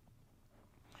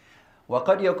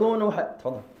 وقد يكون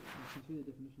تفضل.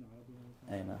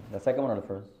 The second one or the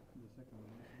first?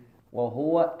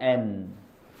 وهو أن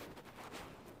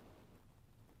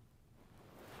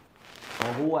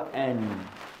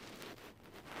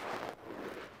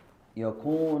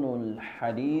يكون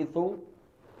الحديث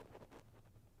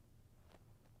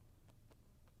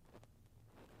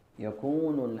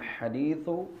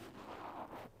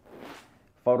فردا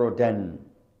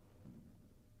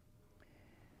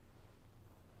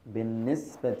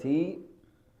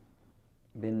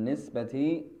بالنسبة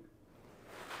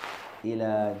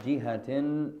إلى جهة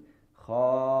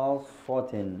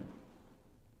خاصة.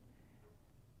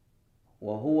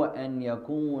 وهو أن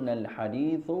يكون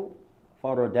الحديث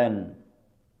فردا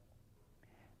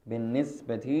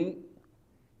بالنسبة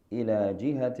إلى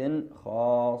جهة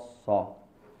خاصة.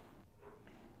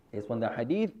 It's when the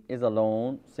hadith is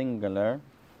alone, singular,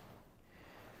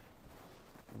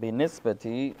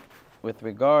 بالنسبة, with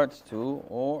regards to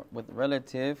or with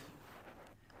relative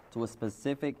to a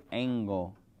specific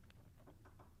angle.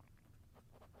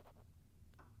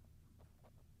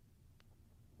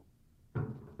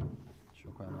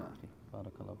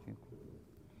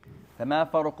 فما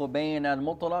فرق بين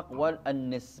المطلق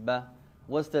والنسبة?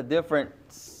 What's the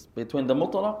difference between the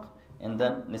mutlaq and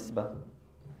the nisbah?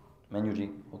 من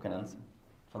يجيب? Who can answer?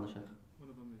 تفضل شيخ. One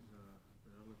of them is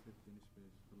relative, the nisbah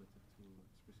is relative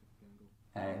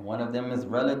And one of them is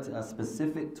relative,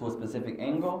 specific to a specific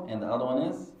angle, and the other one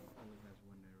is?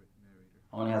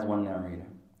 Only has one narrator.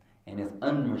 And it's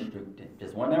unrestricted.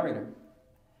 Just one narrator.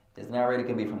 This narrator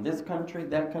could be from this country,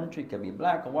 that country, could be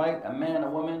black, white, a man, a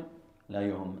woman. لا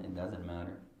يهم, it doesn't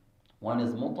matter. One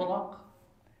is mutlaq,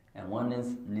 and one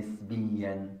is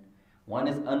nisbiyan. One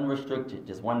is unrestricted,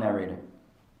 just one narrator.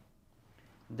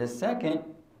 The second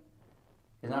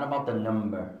is not about the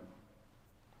number.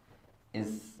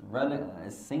 It's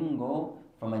single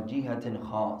from a jihatin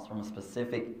khas, from a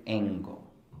specific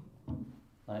angle.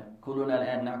 Like, كلنا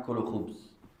الآن نأكل خبز.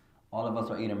 All of us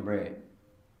are eating bread.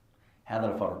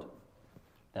 هذا الفرد.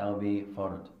 That would be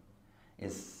فرد.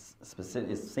 It's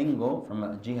single from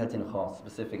a jihatin khas,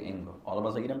 specific angle. All of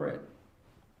us are eating bread,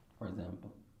 for example.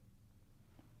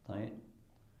 طيب.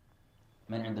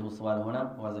 من عنده سؤال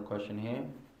هنا? Who has a question here?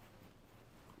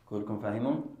 كلكم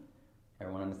فاهمون?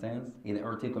 Everyone understands? إذا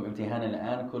أعطيكم امتحانا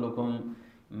الآن كلكم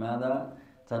ماذا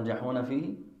تنجحون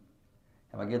فيه?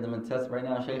 If I give them a test right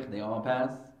now, Sheikh, they all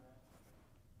pass?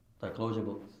 So close your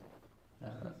books.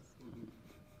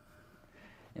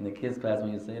 In the kids class,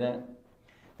 when you say that,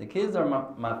 the kids are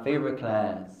my favorite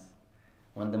class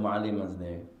when the mu'allima's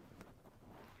there.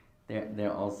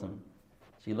 They're awesome.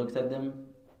 She looks at them,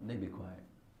 they be quiet.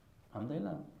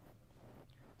 Alhamdulillah.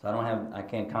 So I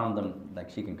can't calm them like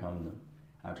she can calm them.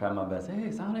 I try my best. Hey,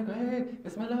 assalamu alaikum. Hey,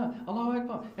 bismillah. Allahu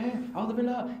akbar. Hey, a'udhu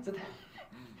billah.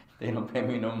 They don't pay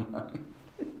me no money.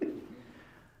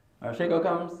 Our sheikh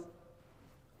comes,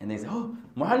 and they say, oh,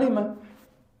 mu'allima.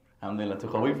 Alhamdulillah,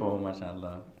 tukhawifahum,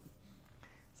 mashallah.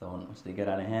 So once they get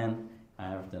out of hand, I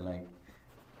have to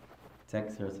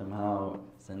text her somehow,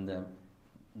 send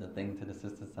the thing to the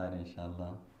sister side,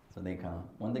 inshallah, so they calm.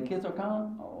 When the kids are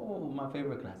calm, oh, my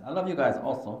favorite class. I love you guys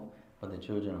also, but the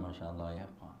children, mashallah, yeah,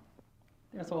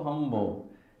 they're so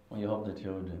humble when you help the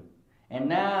children. And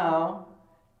now,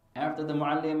 after the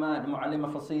mu'allima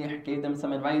fasih gave them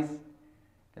some advice,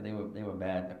 because they were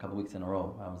bad a couple weeks in a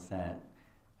row. I was sad.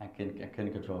 I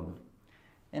couldn't control them.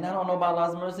 And I don't know about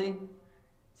Allah's mercy.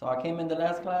 So I came in the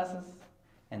last classes,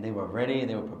 and they were ready,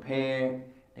 they were prepared,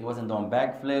 they wasn't doing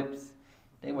backflips,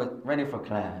 they were ready for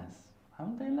class.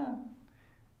 Alhamdulillah.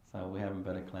 So we're having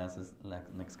better classes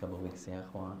next couple of weeks, ya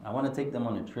ikhwan. I want to take them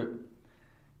on a trip,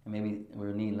 and maybe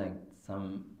we'll need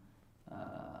some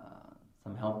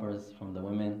helpers from the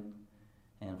women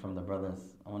and from the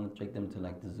brothers. I want to take them to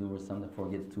the zoo or something before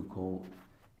it gets too cold,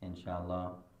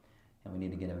 inshallah. And we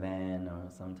need to get a van or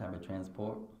some type of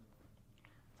transport.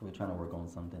 So we're trying to work on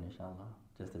something, inshallah,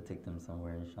 just to take them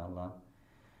somewhere, inshallah.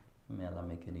 May Allah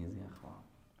make it easy, akhwan.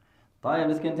 طيب,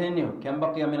 let's continue. كم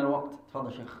بقي من الوقت؟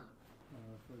 تفضل شيخ.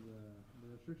 For the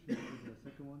restriction for the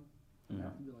second one, it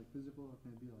has to be physical, or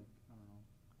can it be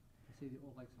let's say they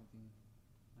all like something.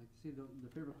 Say the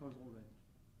favorite color is all red.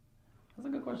 That's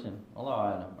a good question. Allahu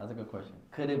A'lam. That's a good question.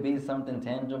 Could it be something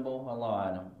tangible? Allahu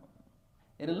A'lam.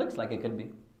 It looks like it could be.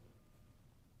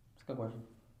 It's a good question.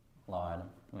 Allahu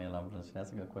A'lam.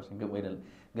 That's a good question.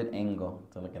 Good angle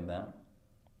to look at that.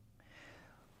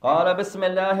 قال بسم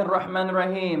الله الرحمن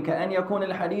الرحيم كأن يكون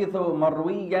الحديث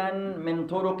مرويا من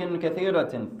طرق كثيرة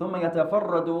ثم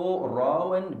يتفرد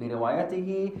راو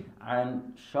بروايته عن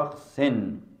شخص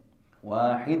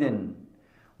واحد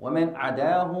ومن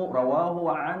عداه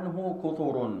رواه عنه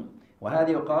كثر وهذا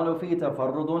يقال فيه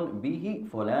تفرد به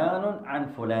فلان عن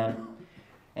فلان.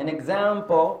 An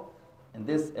example, and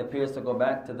this appears to go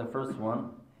back to the first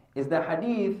one, is the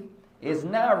hadith is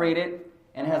narrated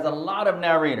and has a lot of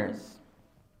narrators.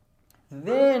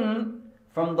 Then,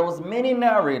 from those many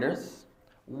narrators,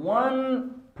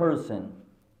 one person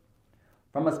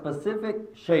from a specific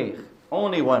sheikh,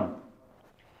 only one.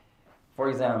 For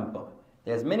example,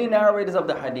 there's many narrators of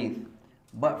the hadith,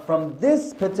 but from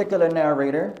this particular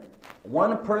narrator,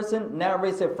 one person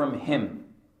narrates it from him.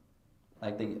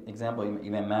 Like the example,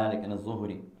 Imam Malik and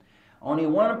Az-Zuhri. Only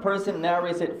one person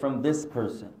narrates it from this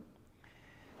person.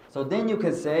 So then you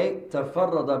could say,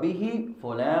 تَفَرَّضَ بِهِ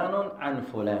فُلَانٌ عَنْ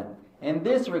فُلَانٌ. In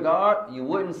this regard, you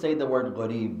wouldn't say the word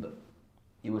غريب.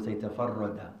 You would say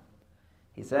تَفَرَّدَ.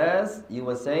 He says, you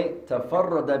would say,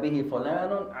 تَفَرَّضَ بِهِ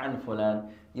فُلَانٌ عَنْ فُلَانٌ.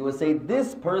 You would say,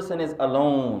 this person is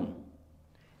alone,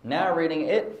 narrating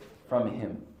it from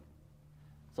him.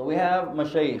 So we have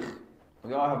mashayikh.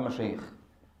 We all have mashayikh.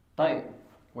 طيب.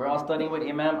 We're all studying with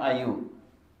Imam Ayub.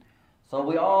 So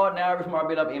we all narrate from our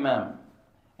beloved Imam.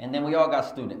 And then we all got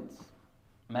students.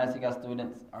 Masi got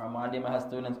students, our Mu'allima has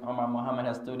students, Omar Muhammad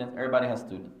has students, everybody has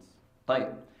students.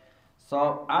 طيب.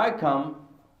 So I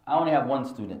only have one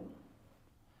student.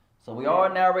 So we all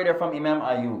narrated from Imam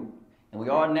Ayub. And we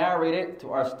all narrate it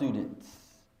to our students.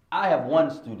 I have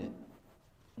one student.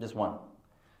 Just one.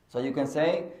 So you can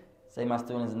say, Say my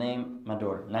student's name, my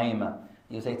daughter, Naima.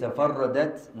 You say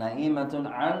تفردت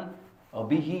نائمة عن أو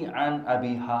به عن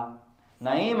أبيها.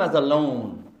 Naima's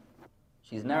alone.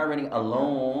 She's narrating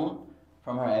alone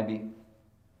from her Abi.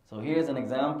 So here's an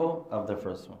example of the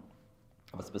first one,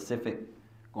 of a specific,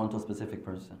 going to a specific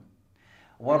person.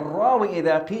 والراوي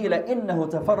إذا قيل إنه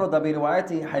تفرد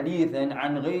بروايته حديث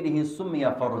عن غيره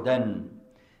سمي فردا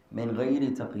من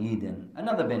غير تقييد.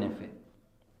 Another benefit.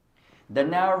 The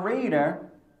narrator,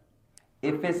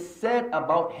 if it's said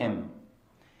about him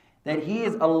that he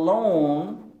is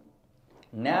alone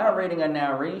narrating a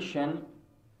narration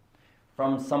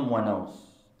from someone else,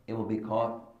 it will be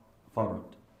called فرد.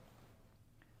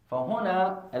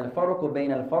 فهنا الفرق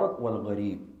بين الفرد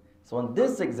والغريب. So in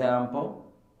this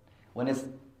example, when it's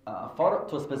فرد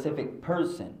to a specific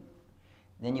person,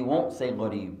 then you won't say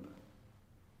غريب.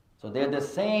 So they're the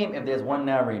same if there's one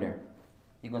narrator.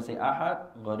 You can say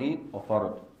أحد, غريب, or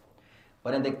فرد.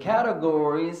 But in the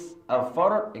categories of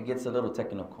فرد, it gets a little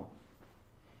technical.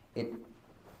 It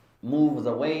moves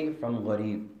away from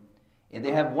غريب. If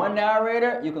they have one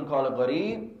narrator, you can call it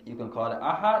غريب, you can call it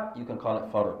أحد, you can call it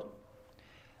فرد.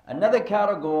 Another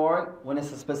category, when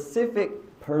it's a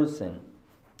specific person,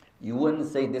 you wouldn't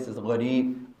say this is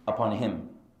غريب upon him.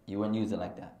 You wouldn't use it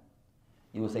like that.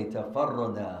 You would say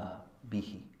تفرد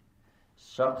به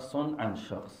شخص عن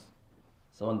شخص.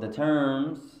 So in the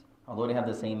terms, although they have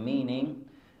the same meaning,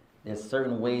 there's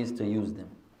certain ways to use them.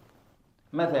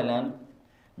 مثلا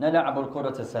نلعب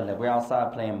الكرة السلة. We're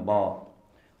outside playing ball.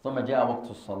 ثم جاء وقت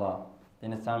الصلاة.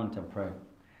 Then it's time to pray.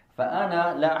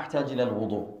 فأنا لا أحتاج إلى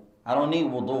الوضوء. I don't need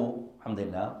wudu,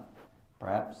 alhamdulillah.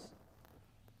 Perhaps,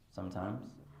 sometimes.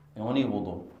 You don't need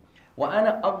wudu.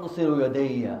 وأنا أغسل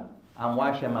يدي. I'm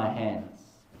washing my hands.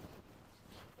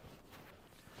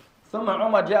 ثم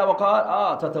عمر جاء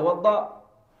وقال تتوضأ.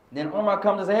 Then Umar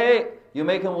comes and say, hey, you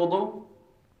making wudu?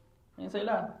 And you say,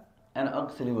 لا. أنا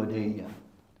أغسل يدي.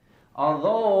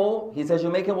 Although he says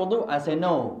you're making wudu, I say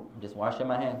no, I'm just washing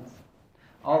my hands.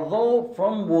 Although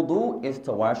from wudu is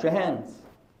to wash your hands.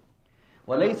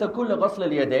 وَلَيْسَ كُلُّ غَسْلِ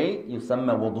الْيَدَيْ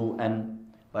يُسَمَّى وُضُوءًا.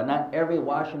 But not every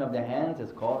washing of the hands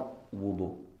is called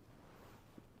wudu.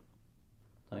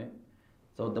 Right?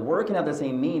 So the word can have the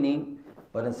same meaning,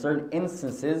 but in certain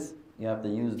instances, you have to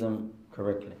use them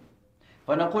correctly.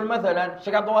 فنقول مثلا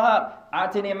Sheikh Abdul Wahab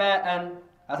أعطني ماء.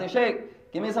 I say,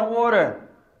 Sheikh, give me some water.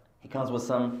 He comes with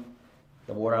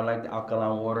the water. I like the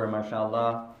alkaline water,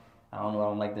 mashallah. I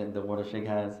don't like the water Sheikh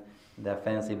has. That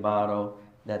fancy bottle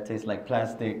that tastes like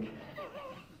plastic.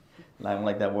 I don't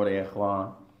like that water,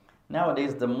 ikhwan.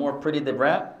 Nowadays, the more pretty the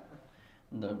wrap,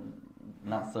 the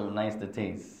not so nice the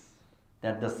taste.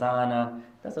 That Dasana,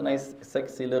 that's a nice,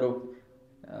 sexy little,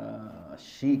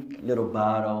 chic little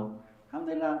bottle.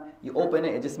 Alhamdulillah. You open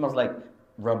it, it just smells like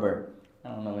rubber. I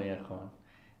don't know, ikhwan.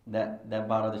 That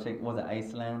bottle, the Sheikh, was it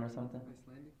Iceland or something?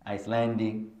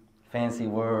 Icelandic. Fancy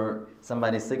word.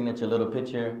 Somebody's signature, little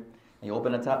picture. And you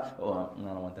open the top. Oh, I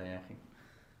don't want that,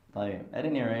 yakhi. At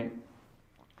any rate.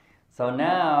 So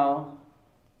now,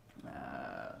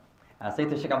 I say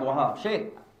to Sheikh Abdul Wahab,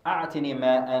 Sheikh, أعطني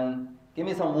ماء. Give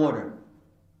me some water.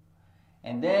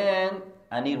 And then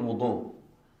I need wudu.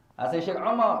 I say, Sheikh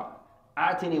Umar,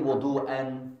 أعطني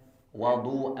وضوءا.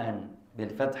 وضوءا.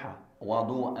 بالفتحة.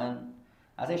 وضوءا.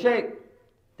 I say, Sheikh,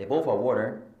 they both are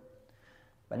water.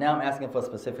 But now I'm asking for a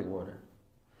specific water.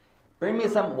 Bring me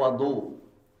some wudu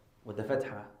with the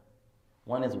fatha.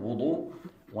 One is wudu,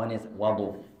 one is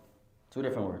wadu. Two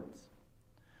different words.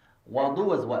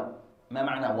 Wadu is what? ما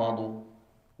معنى wadu?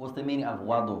 What's the meaning of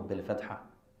wadu بالفتحة?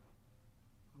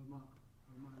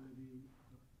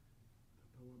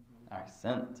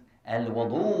 Accent.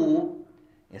 Al-wudu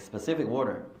is specific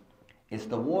water. Is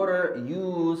the water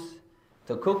used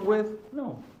to cook with?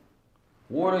 No.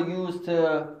 Water used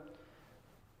to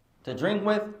drink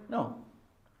with? No.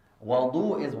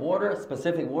 Wudu is water,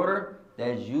 specific water that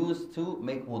is used to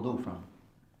make wudu from.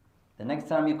 The next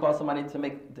time you call somebody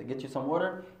to get you some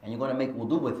water and you're going to make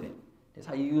wudu with it, that's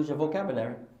how you use your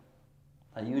vocabulary.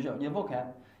 How you use your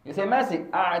vocab. You say, Masi,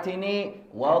 a'tini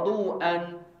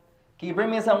wudu'an. Can you bring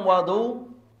me some wudu?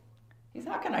 He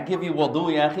said, how can I give you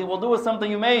wudu, ya akhi? Wudu is something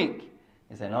you make.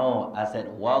 He said, no, I said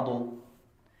wudu.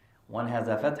 One has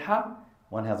a fatha,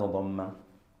 one has a dhamma.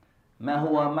 ما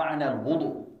هو معنى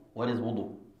الوضوء? What is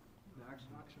wudu?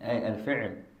 The action.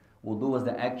 الفعل. Wudu is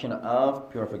the action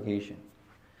of purification.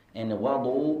 And the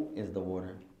wudu is the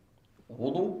water.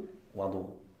 wudu, wudu.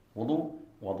 wudu,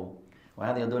 wudu.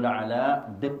 وهذا يدل على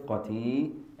دقة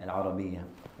العربية.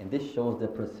 And this shows the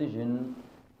precision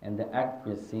and the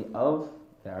accuracy of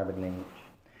the Arabic language.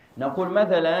 نقول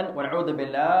مثلا ونعوذ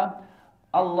بالله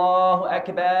الله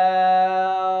أكبر.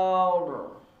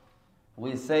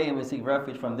 we say and we seek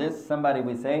refuge from this. Somebody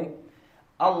we say,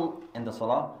 in the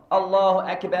salah, Allahu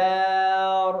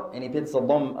Akbar, and he puts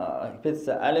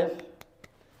the alif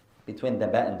between the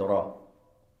ba and the ra.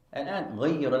 And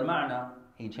غير المعنى,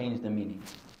 he changed the meaning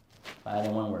by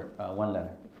adding one word, one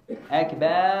letter.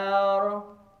 Akbar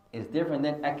is different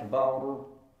than akbar.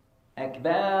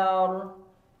 Akbar,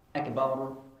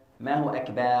 akbar. ما هو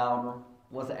أكبر?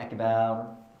 What's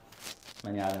أكبر?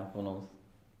 من يعلم? Who knows?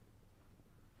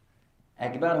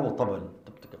 أكبر هو طبل.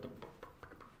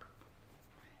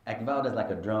 أكبر is like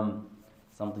a drum,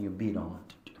 something you beat on.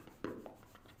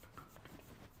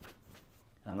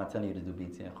 I'm not telling you to do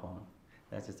beats here,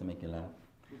 that's just to make you laugh.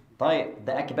 طيب,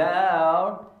 the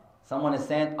أكبر, someone is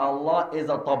saying Allah is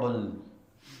a طبل.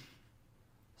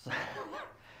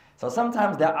 So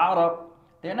sometimes the Arab,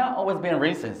 they're not always being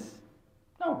racist.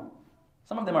 No,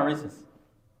 some of them are racist.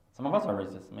 Some of us are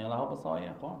racist. May Allah help us all,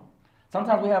 yeah.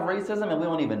 Sometimes we have racism and we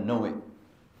don't even know it.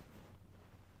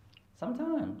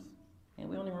 Sometimes, and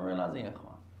we don't even realize it, yeah.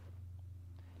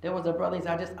 There was a brother, he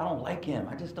said, I don't like him.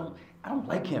 I don't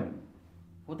like him.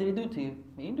 What did he do to you?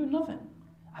 He didn't do nothing.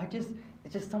 It's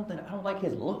just something, I don't like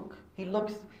his look. I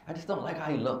just don't like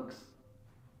how he looks.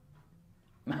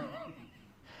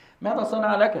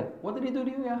 What did he do to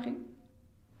you, ya akhi?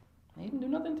 He didn't do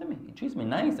nothing to me. He treats me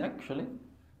nice, actually.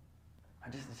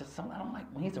 It's just something I don't like.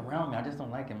 When he's around me, I just don't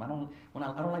like him. I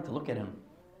don't like to look at him.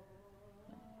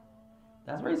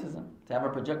 That's racism. To have a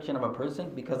projection of a person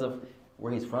because of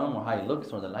where he's from or how he looks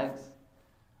or the likes.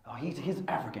 Oh, he's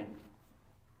African.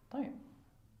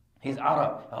 He's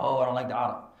Arab. Oh, I don't like the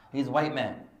Arab. He's white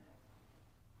man.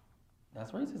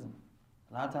 That's racism.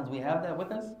 A lot of times we have that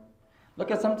with us. Look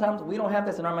at sometimes we don't have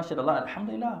this in our masjid a lot.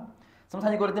 Alhamdulillah.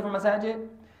 Sometimes you go to different masajid.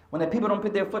 When the people don't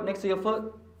put their foot next to your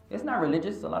foot, it's not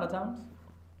religious a lot of times.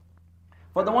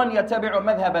 For the one يتبع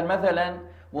مذهبا مثلا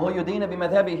وهو يدين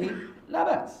بمذهبه لا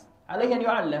بأس عليه أن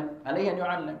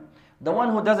يعلم. The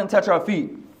one who doesn't touch our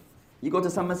feet. You go to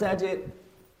some masajid,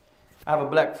 I have a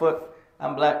black foot,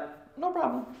 I'm black, no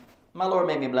problem. My Lord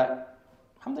made me black.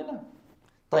 Alhamdulillah.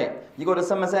 You go to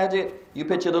some masajid, you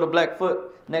put your little black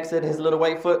foot next to his little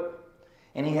white foot,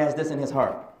 and he has this in his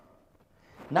heart.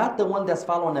 Not the one that's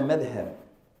following the madhab.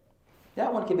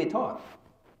 That one can be taught.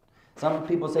 Some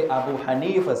people say Abu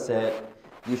Hanifa said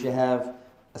you should have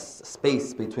a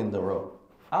space between the row.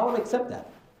 I would accept that.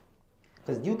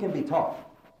 Because you can be taught.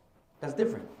 That's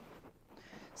different.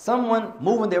 Someone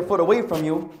moving their foot away from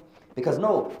you, because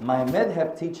no, my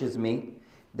madhab teaches me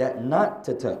that not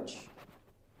to touch.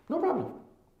 No problem.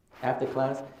 After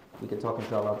class, we can talk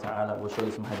inshallah ta'ala. We'll show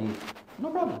you some hadith. No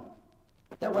problem.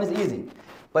 That one is easy.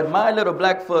 But my little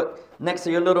black foot next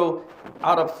to your little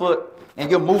Arab foot, and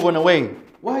you're moving away.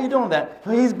 Why are you doing that?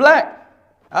 He's black.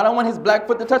 I don't want his black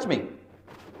foot to touch me.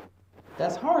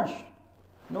 That's harsh.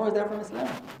 Nor is that from Islam.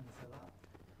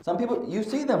 Some people, you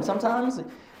see them sometimes,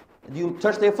 you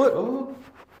touch their foot. Ooh.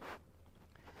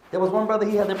 There was one brother,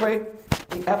 he had to pray.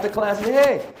 After class, he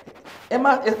said, hey,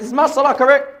 is my salah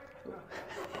correct?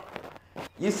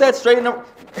 You said straighten up.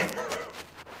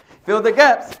 Fill the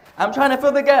gaps. I'm trying to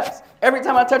fill the gaps. Every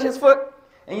time I touch his foot,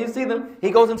 and you see them,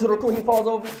 he goes into the ruku, he falls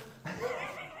over.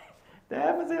 That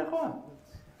happens in Quran,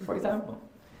 for example.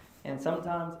 And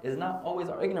sometimes it's not always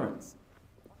our ignorance.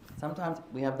 Sometimes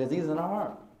we have disease in our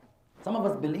heart. Some of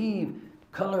us believe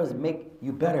colors make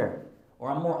you better, or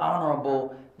I'm more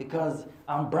honorable because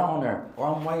I'm browner, or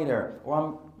I'm whiter,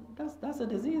 or that's a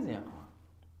disease in our heart.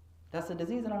 That's a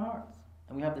disease in our hearts.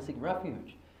 And we have to seek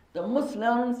refuge. The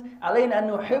Muslims, علينا أن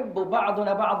نحب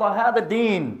بعضنا بعضا هذا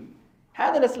الدين.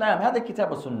 هذا الإسلام, هذا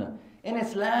الكتاب والسنة. In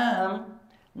Islam,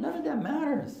 none of that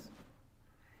matters.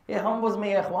 It humbles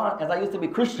me, ikhwan, as I used to be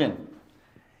Christian.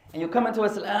 And you come into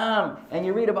Islam and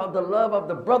you read about the love of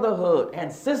the brotherhood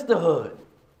and sisterhood.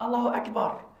 Allahu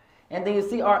Akbar. And then you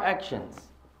see our actions.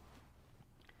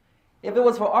 If it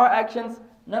was for our actions,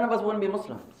 none of us wouldn't be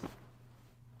Muslims.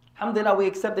 Alhamdulillah, we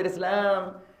accepted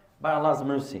Islam by Allah's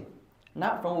mercy.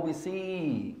 Not from what we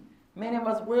see. Many of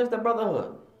us, where's the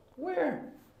brotherhood? Where?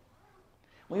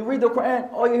 When you read the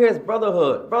Quran, all you hear is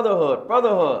brotherhood, brotherhood,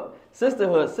 brotherhood,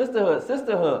 sisterhood, sisterhood,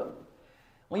 sisterhood.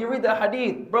 When you read the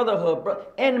hadith, brotherhood,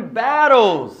 in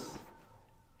battles.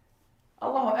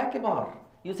 Allahu Akbar.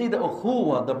 You see the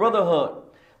ukhuwah, the brotherhood.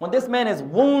 When this man is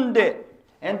wounded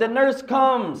and the nurse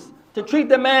comes to treat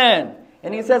the man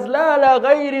and he says, La la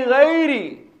ghayri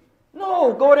ghayri.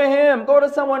 No, go to him, go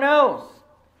to someone else.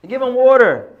 You give him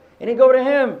water. And he go to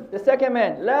him, the second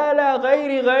man, La la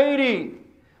ghayri ghayri.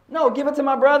 No, give it to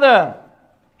my brother.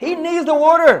 He needs the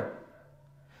water.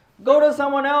 Go to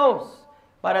someone else.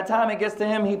 By the time it gets to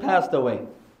him, he passed away.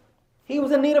 He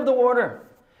was in need of the water.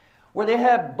 Where they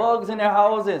had bugs in their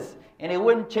houses and he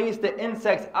wouldn't chase the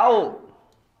insects out.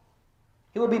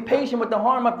 He would be patient with the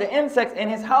harm of the insects in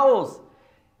his house.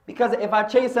 Because if I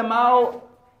chase them out,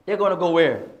 they're going to go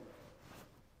where?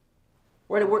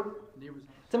 Where?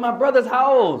 To my brother's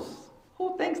house.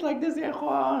 Who thinks like this, ya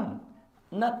ikhwan?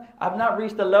 I've not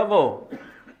reached the level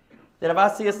that if I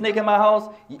see a snake in my house,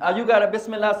 you got a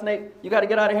bismillah snake, you got to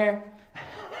get out of here.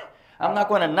 I'm not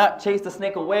going to not chase the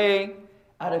snake away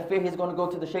out of fear he's going to go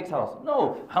to the sheikh's house.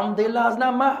 No, alhamdulillah, it's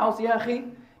not my house, ya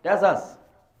akhi. That's us.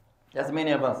 That's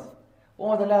many of us. When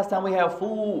was the last time we had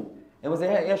food? It was,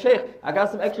 ya sheikh, I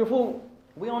got some extra food.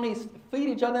 We only feed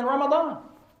each other in Ramadan.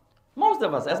 Most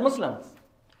of us as Muslims.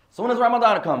 Soon as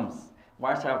Ramadan comes,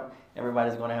 watch out,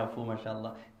 everybody's going to have food,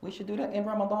 mashallah. We should do that in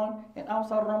Ramadan and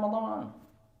outside Ramadan.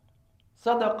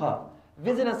 Sadaqah,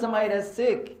 visiting somebody that's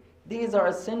sick. These are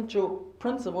essential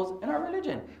principles in our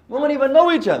religion. We don't even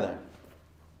know each other.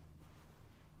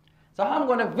 So how am I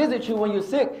going to visit you when you're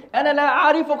sick? أَنَا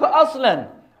لَا أَعْرِفُكَ أَصْلًا.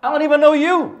 I don't even know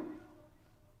you.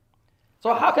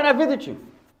 So how can I visit you?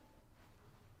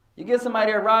 You get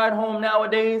somebody a ride home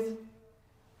nowadays,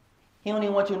 he don't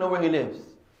even want you to know where he lives.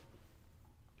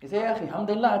 You say, يا أخي,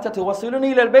 alhamdulillah, أنت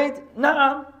توصلني إلى البيت؟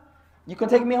 نعم. You can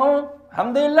take me home?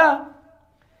 Alhamdulillah.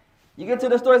 You get to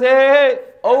the store and say, hey,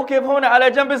 أوقف هنا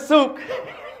على جنب السوق.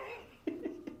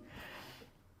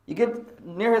 You get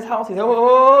near his house, he says,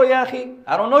 oh, ya akhi,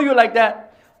 I don't know you like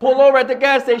that. Pull over at the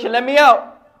gas station, let me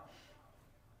out.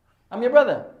 I'm your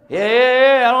brother.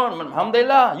 Yeah, I don't,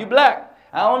 alhamdulillah, you black.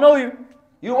 I don't know you.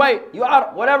 You white, you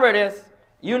out, whatever it is.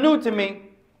 You new to me.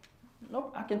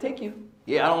 Nope, I can take you.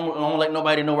 Yeah, I don't let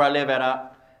nobody know where I live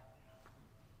at.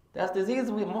 That's disease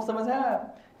most of us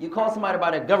have. You call somebody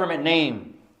by their government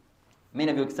name.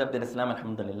 Many of you accepted Islam,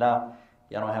 alhamdulillah.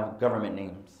 Y'all don't have government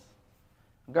names.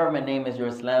 Government name is your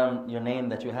Islam, your name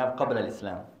that you have qabla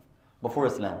al-Islam, before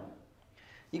Islam.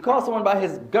 You call someone by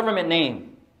his government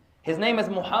name. His name is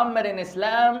Muhammad in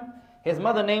Islam. His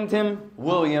mother named him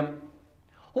William.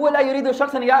 هو لا يريد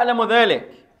شخصا يعلم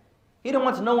ذلك. He don't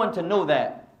want no one to know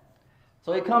that.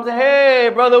 So he comes in, hey,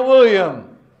 brother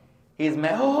William. He's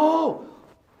mad. Oh,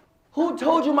 who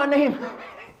told you my name?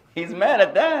 He's mad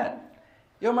at that.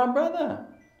 You're my brother.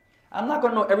 I'm not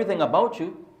going to know everything about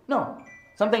you. No,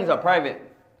 some things are private.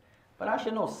 But I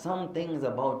should know some things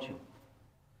about you.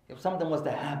 If something was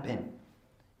to happen,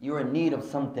 you're in need of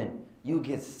something, you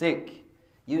get sick,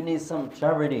 you need some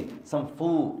charity, some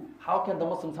food. How can the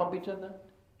Muslims help each other?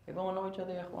 They don't know each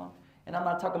other, ya ikhwan. And I'm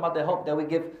not talking about the help that we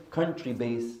give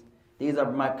country-based. These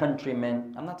are my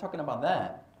countrymen. I'm not talking about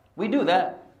that. We do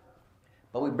that,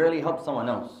 but we barely help someone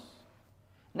else.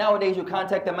 Nowadays, you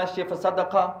contact the masjid for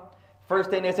sadaqah. First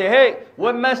thing they say, hey,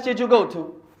 what masjid you go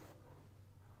to?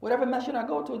 Whatever masjid I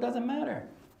go to, it doesn't matter.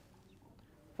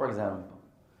 For example,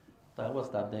 we'll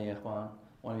stop there, ya ikhwan.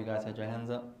 One of you guys had your hands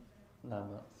up?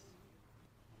 No,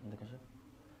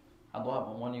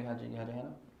 one of you had your hand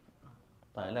up?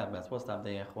 طيب لا بس we'll stop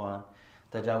there يا إخوان.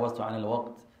 تجاوزت عن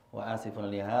الوقت وآسف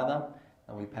لهذا.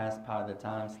 And we passed part of the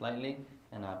time slightly,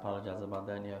 and I apologize about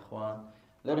that يا إخوان.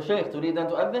 Little Sheikh, تريد أن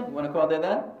تؤذن? You want to call that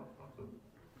that?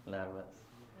 لا بس.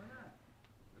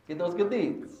 Get those good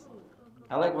deeds.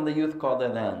 I like when the youth call their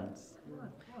adhans.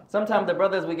 Sometimes the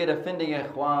brothers, we get offended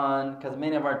يا إخوان, because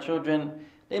many of our children,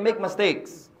 they make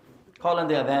mistakes calling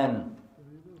their adhan.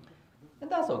 And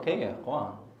that's okay يا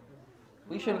إخوان.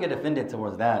 We shouldn't get offended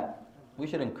towards that. We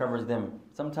should encourage them.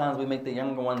 Sometimes we make the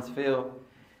younger ones feel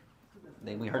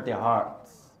that we hurt their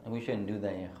hearts. And we shouldn't do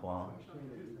that, ya ikhwan.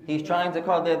 He's trying to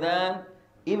call the adhan.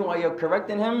 Even while you're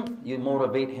correcting him, you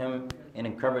motivate him and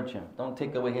encourage him. Don't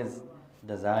take away his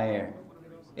desire.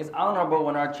 It's honorable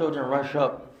when our children rush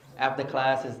up after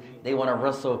classes. They want to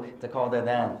wrestle to call the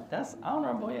adhan. That's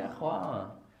honorable, ya ikhwan.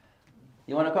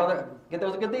 You want to call that? Get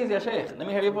those good deeds, ya sheikh. Let me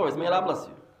hear your voice. May Allah bless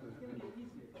you.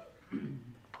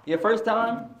 Your first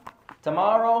time?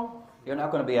 Tomorrow, you're not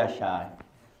going to be as shy.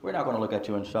 We're not going to look at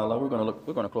you, inshallah. We're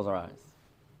going to close our eyes.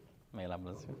 May Allah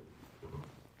bless you.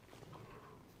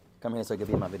 Come here so you can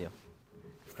be in my video.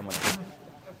 Come on.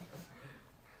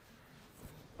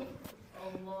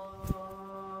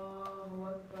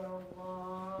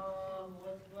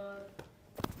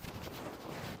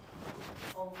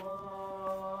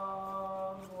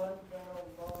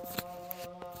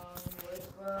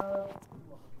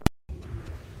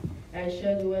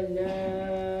 أشهد أن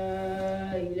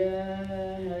لا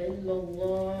إله إلا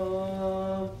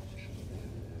الله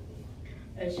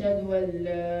أشهد أن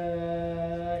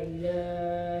لا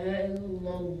إله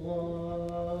إلا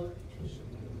الله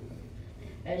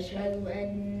أشهد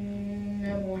أن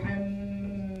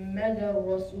محمدا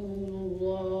رسول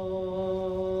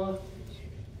الله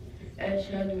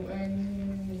أشهد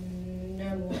أن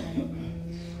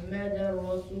محمدا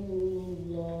رسول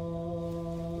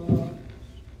الله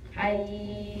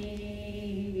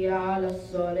حي على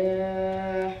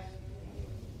الصلاة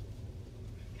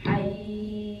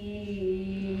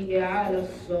حي على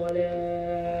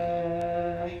الصلاة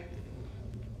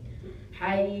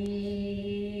حي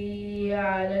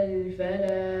على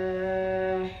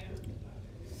الفلاح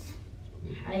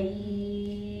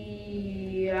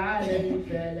حي على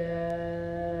الفلاح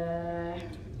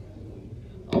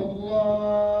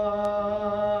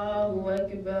الله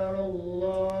أكبر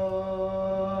الله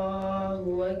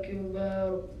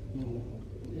أكبر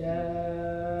لا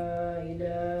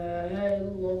إله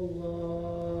إلا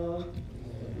الله.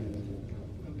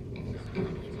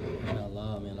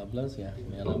 May Allah bless, yeah.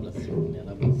 May Allah bless. May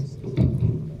Allah bless.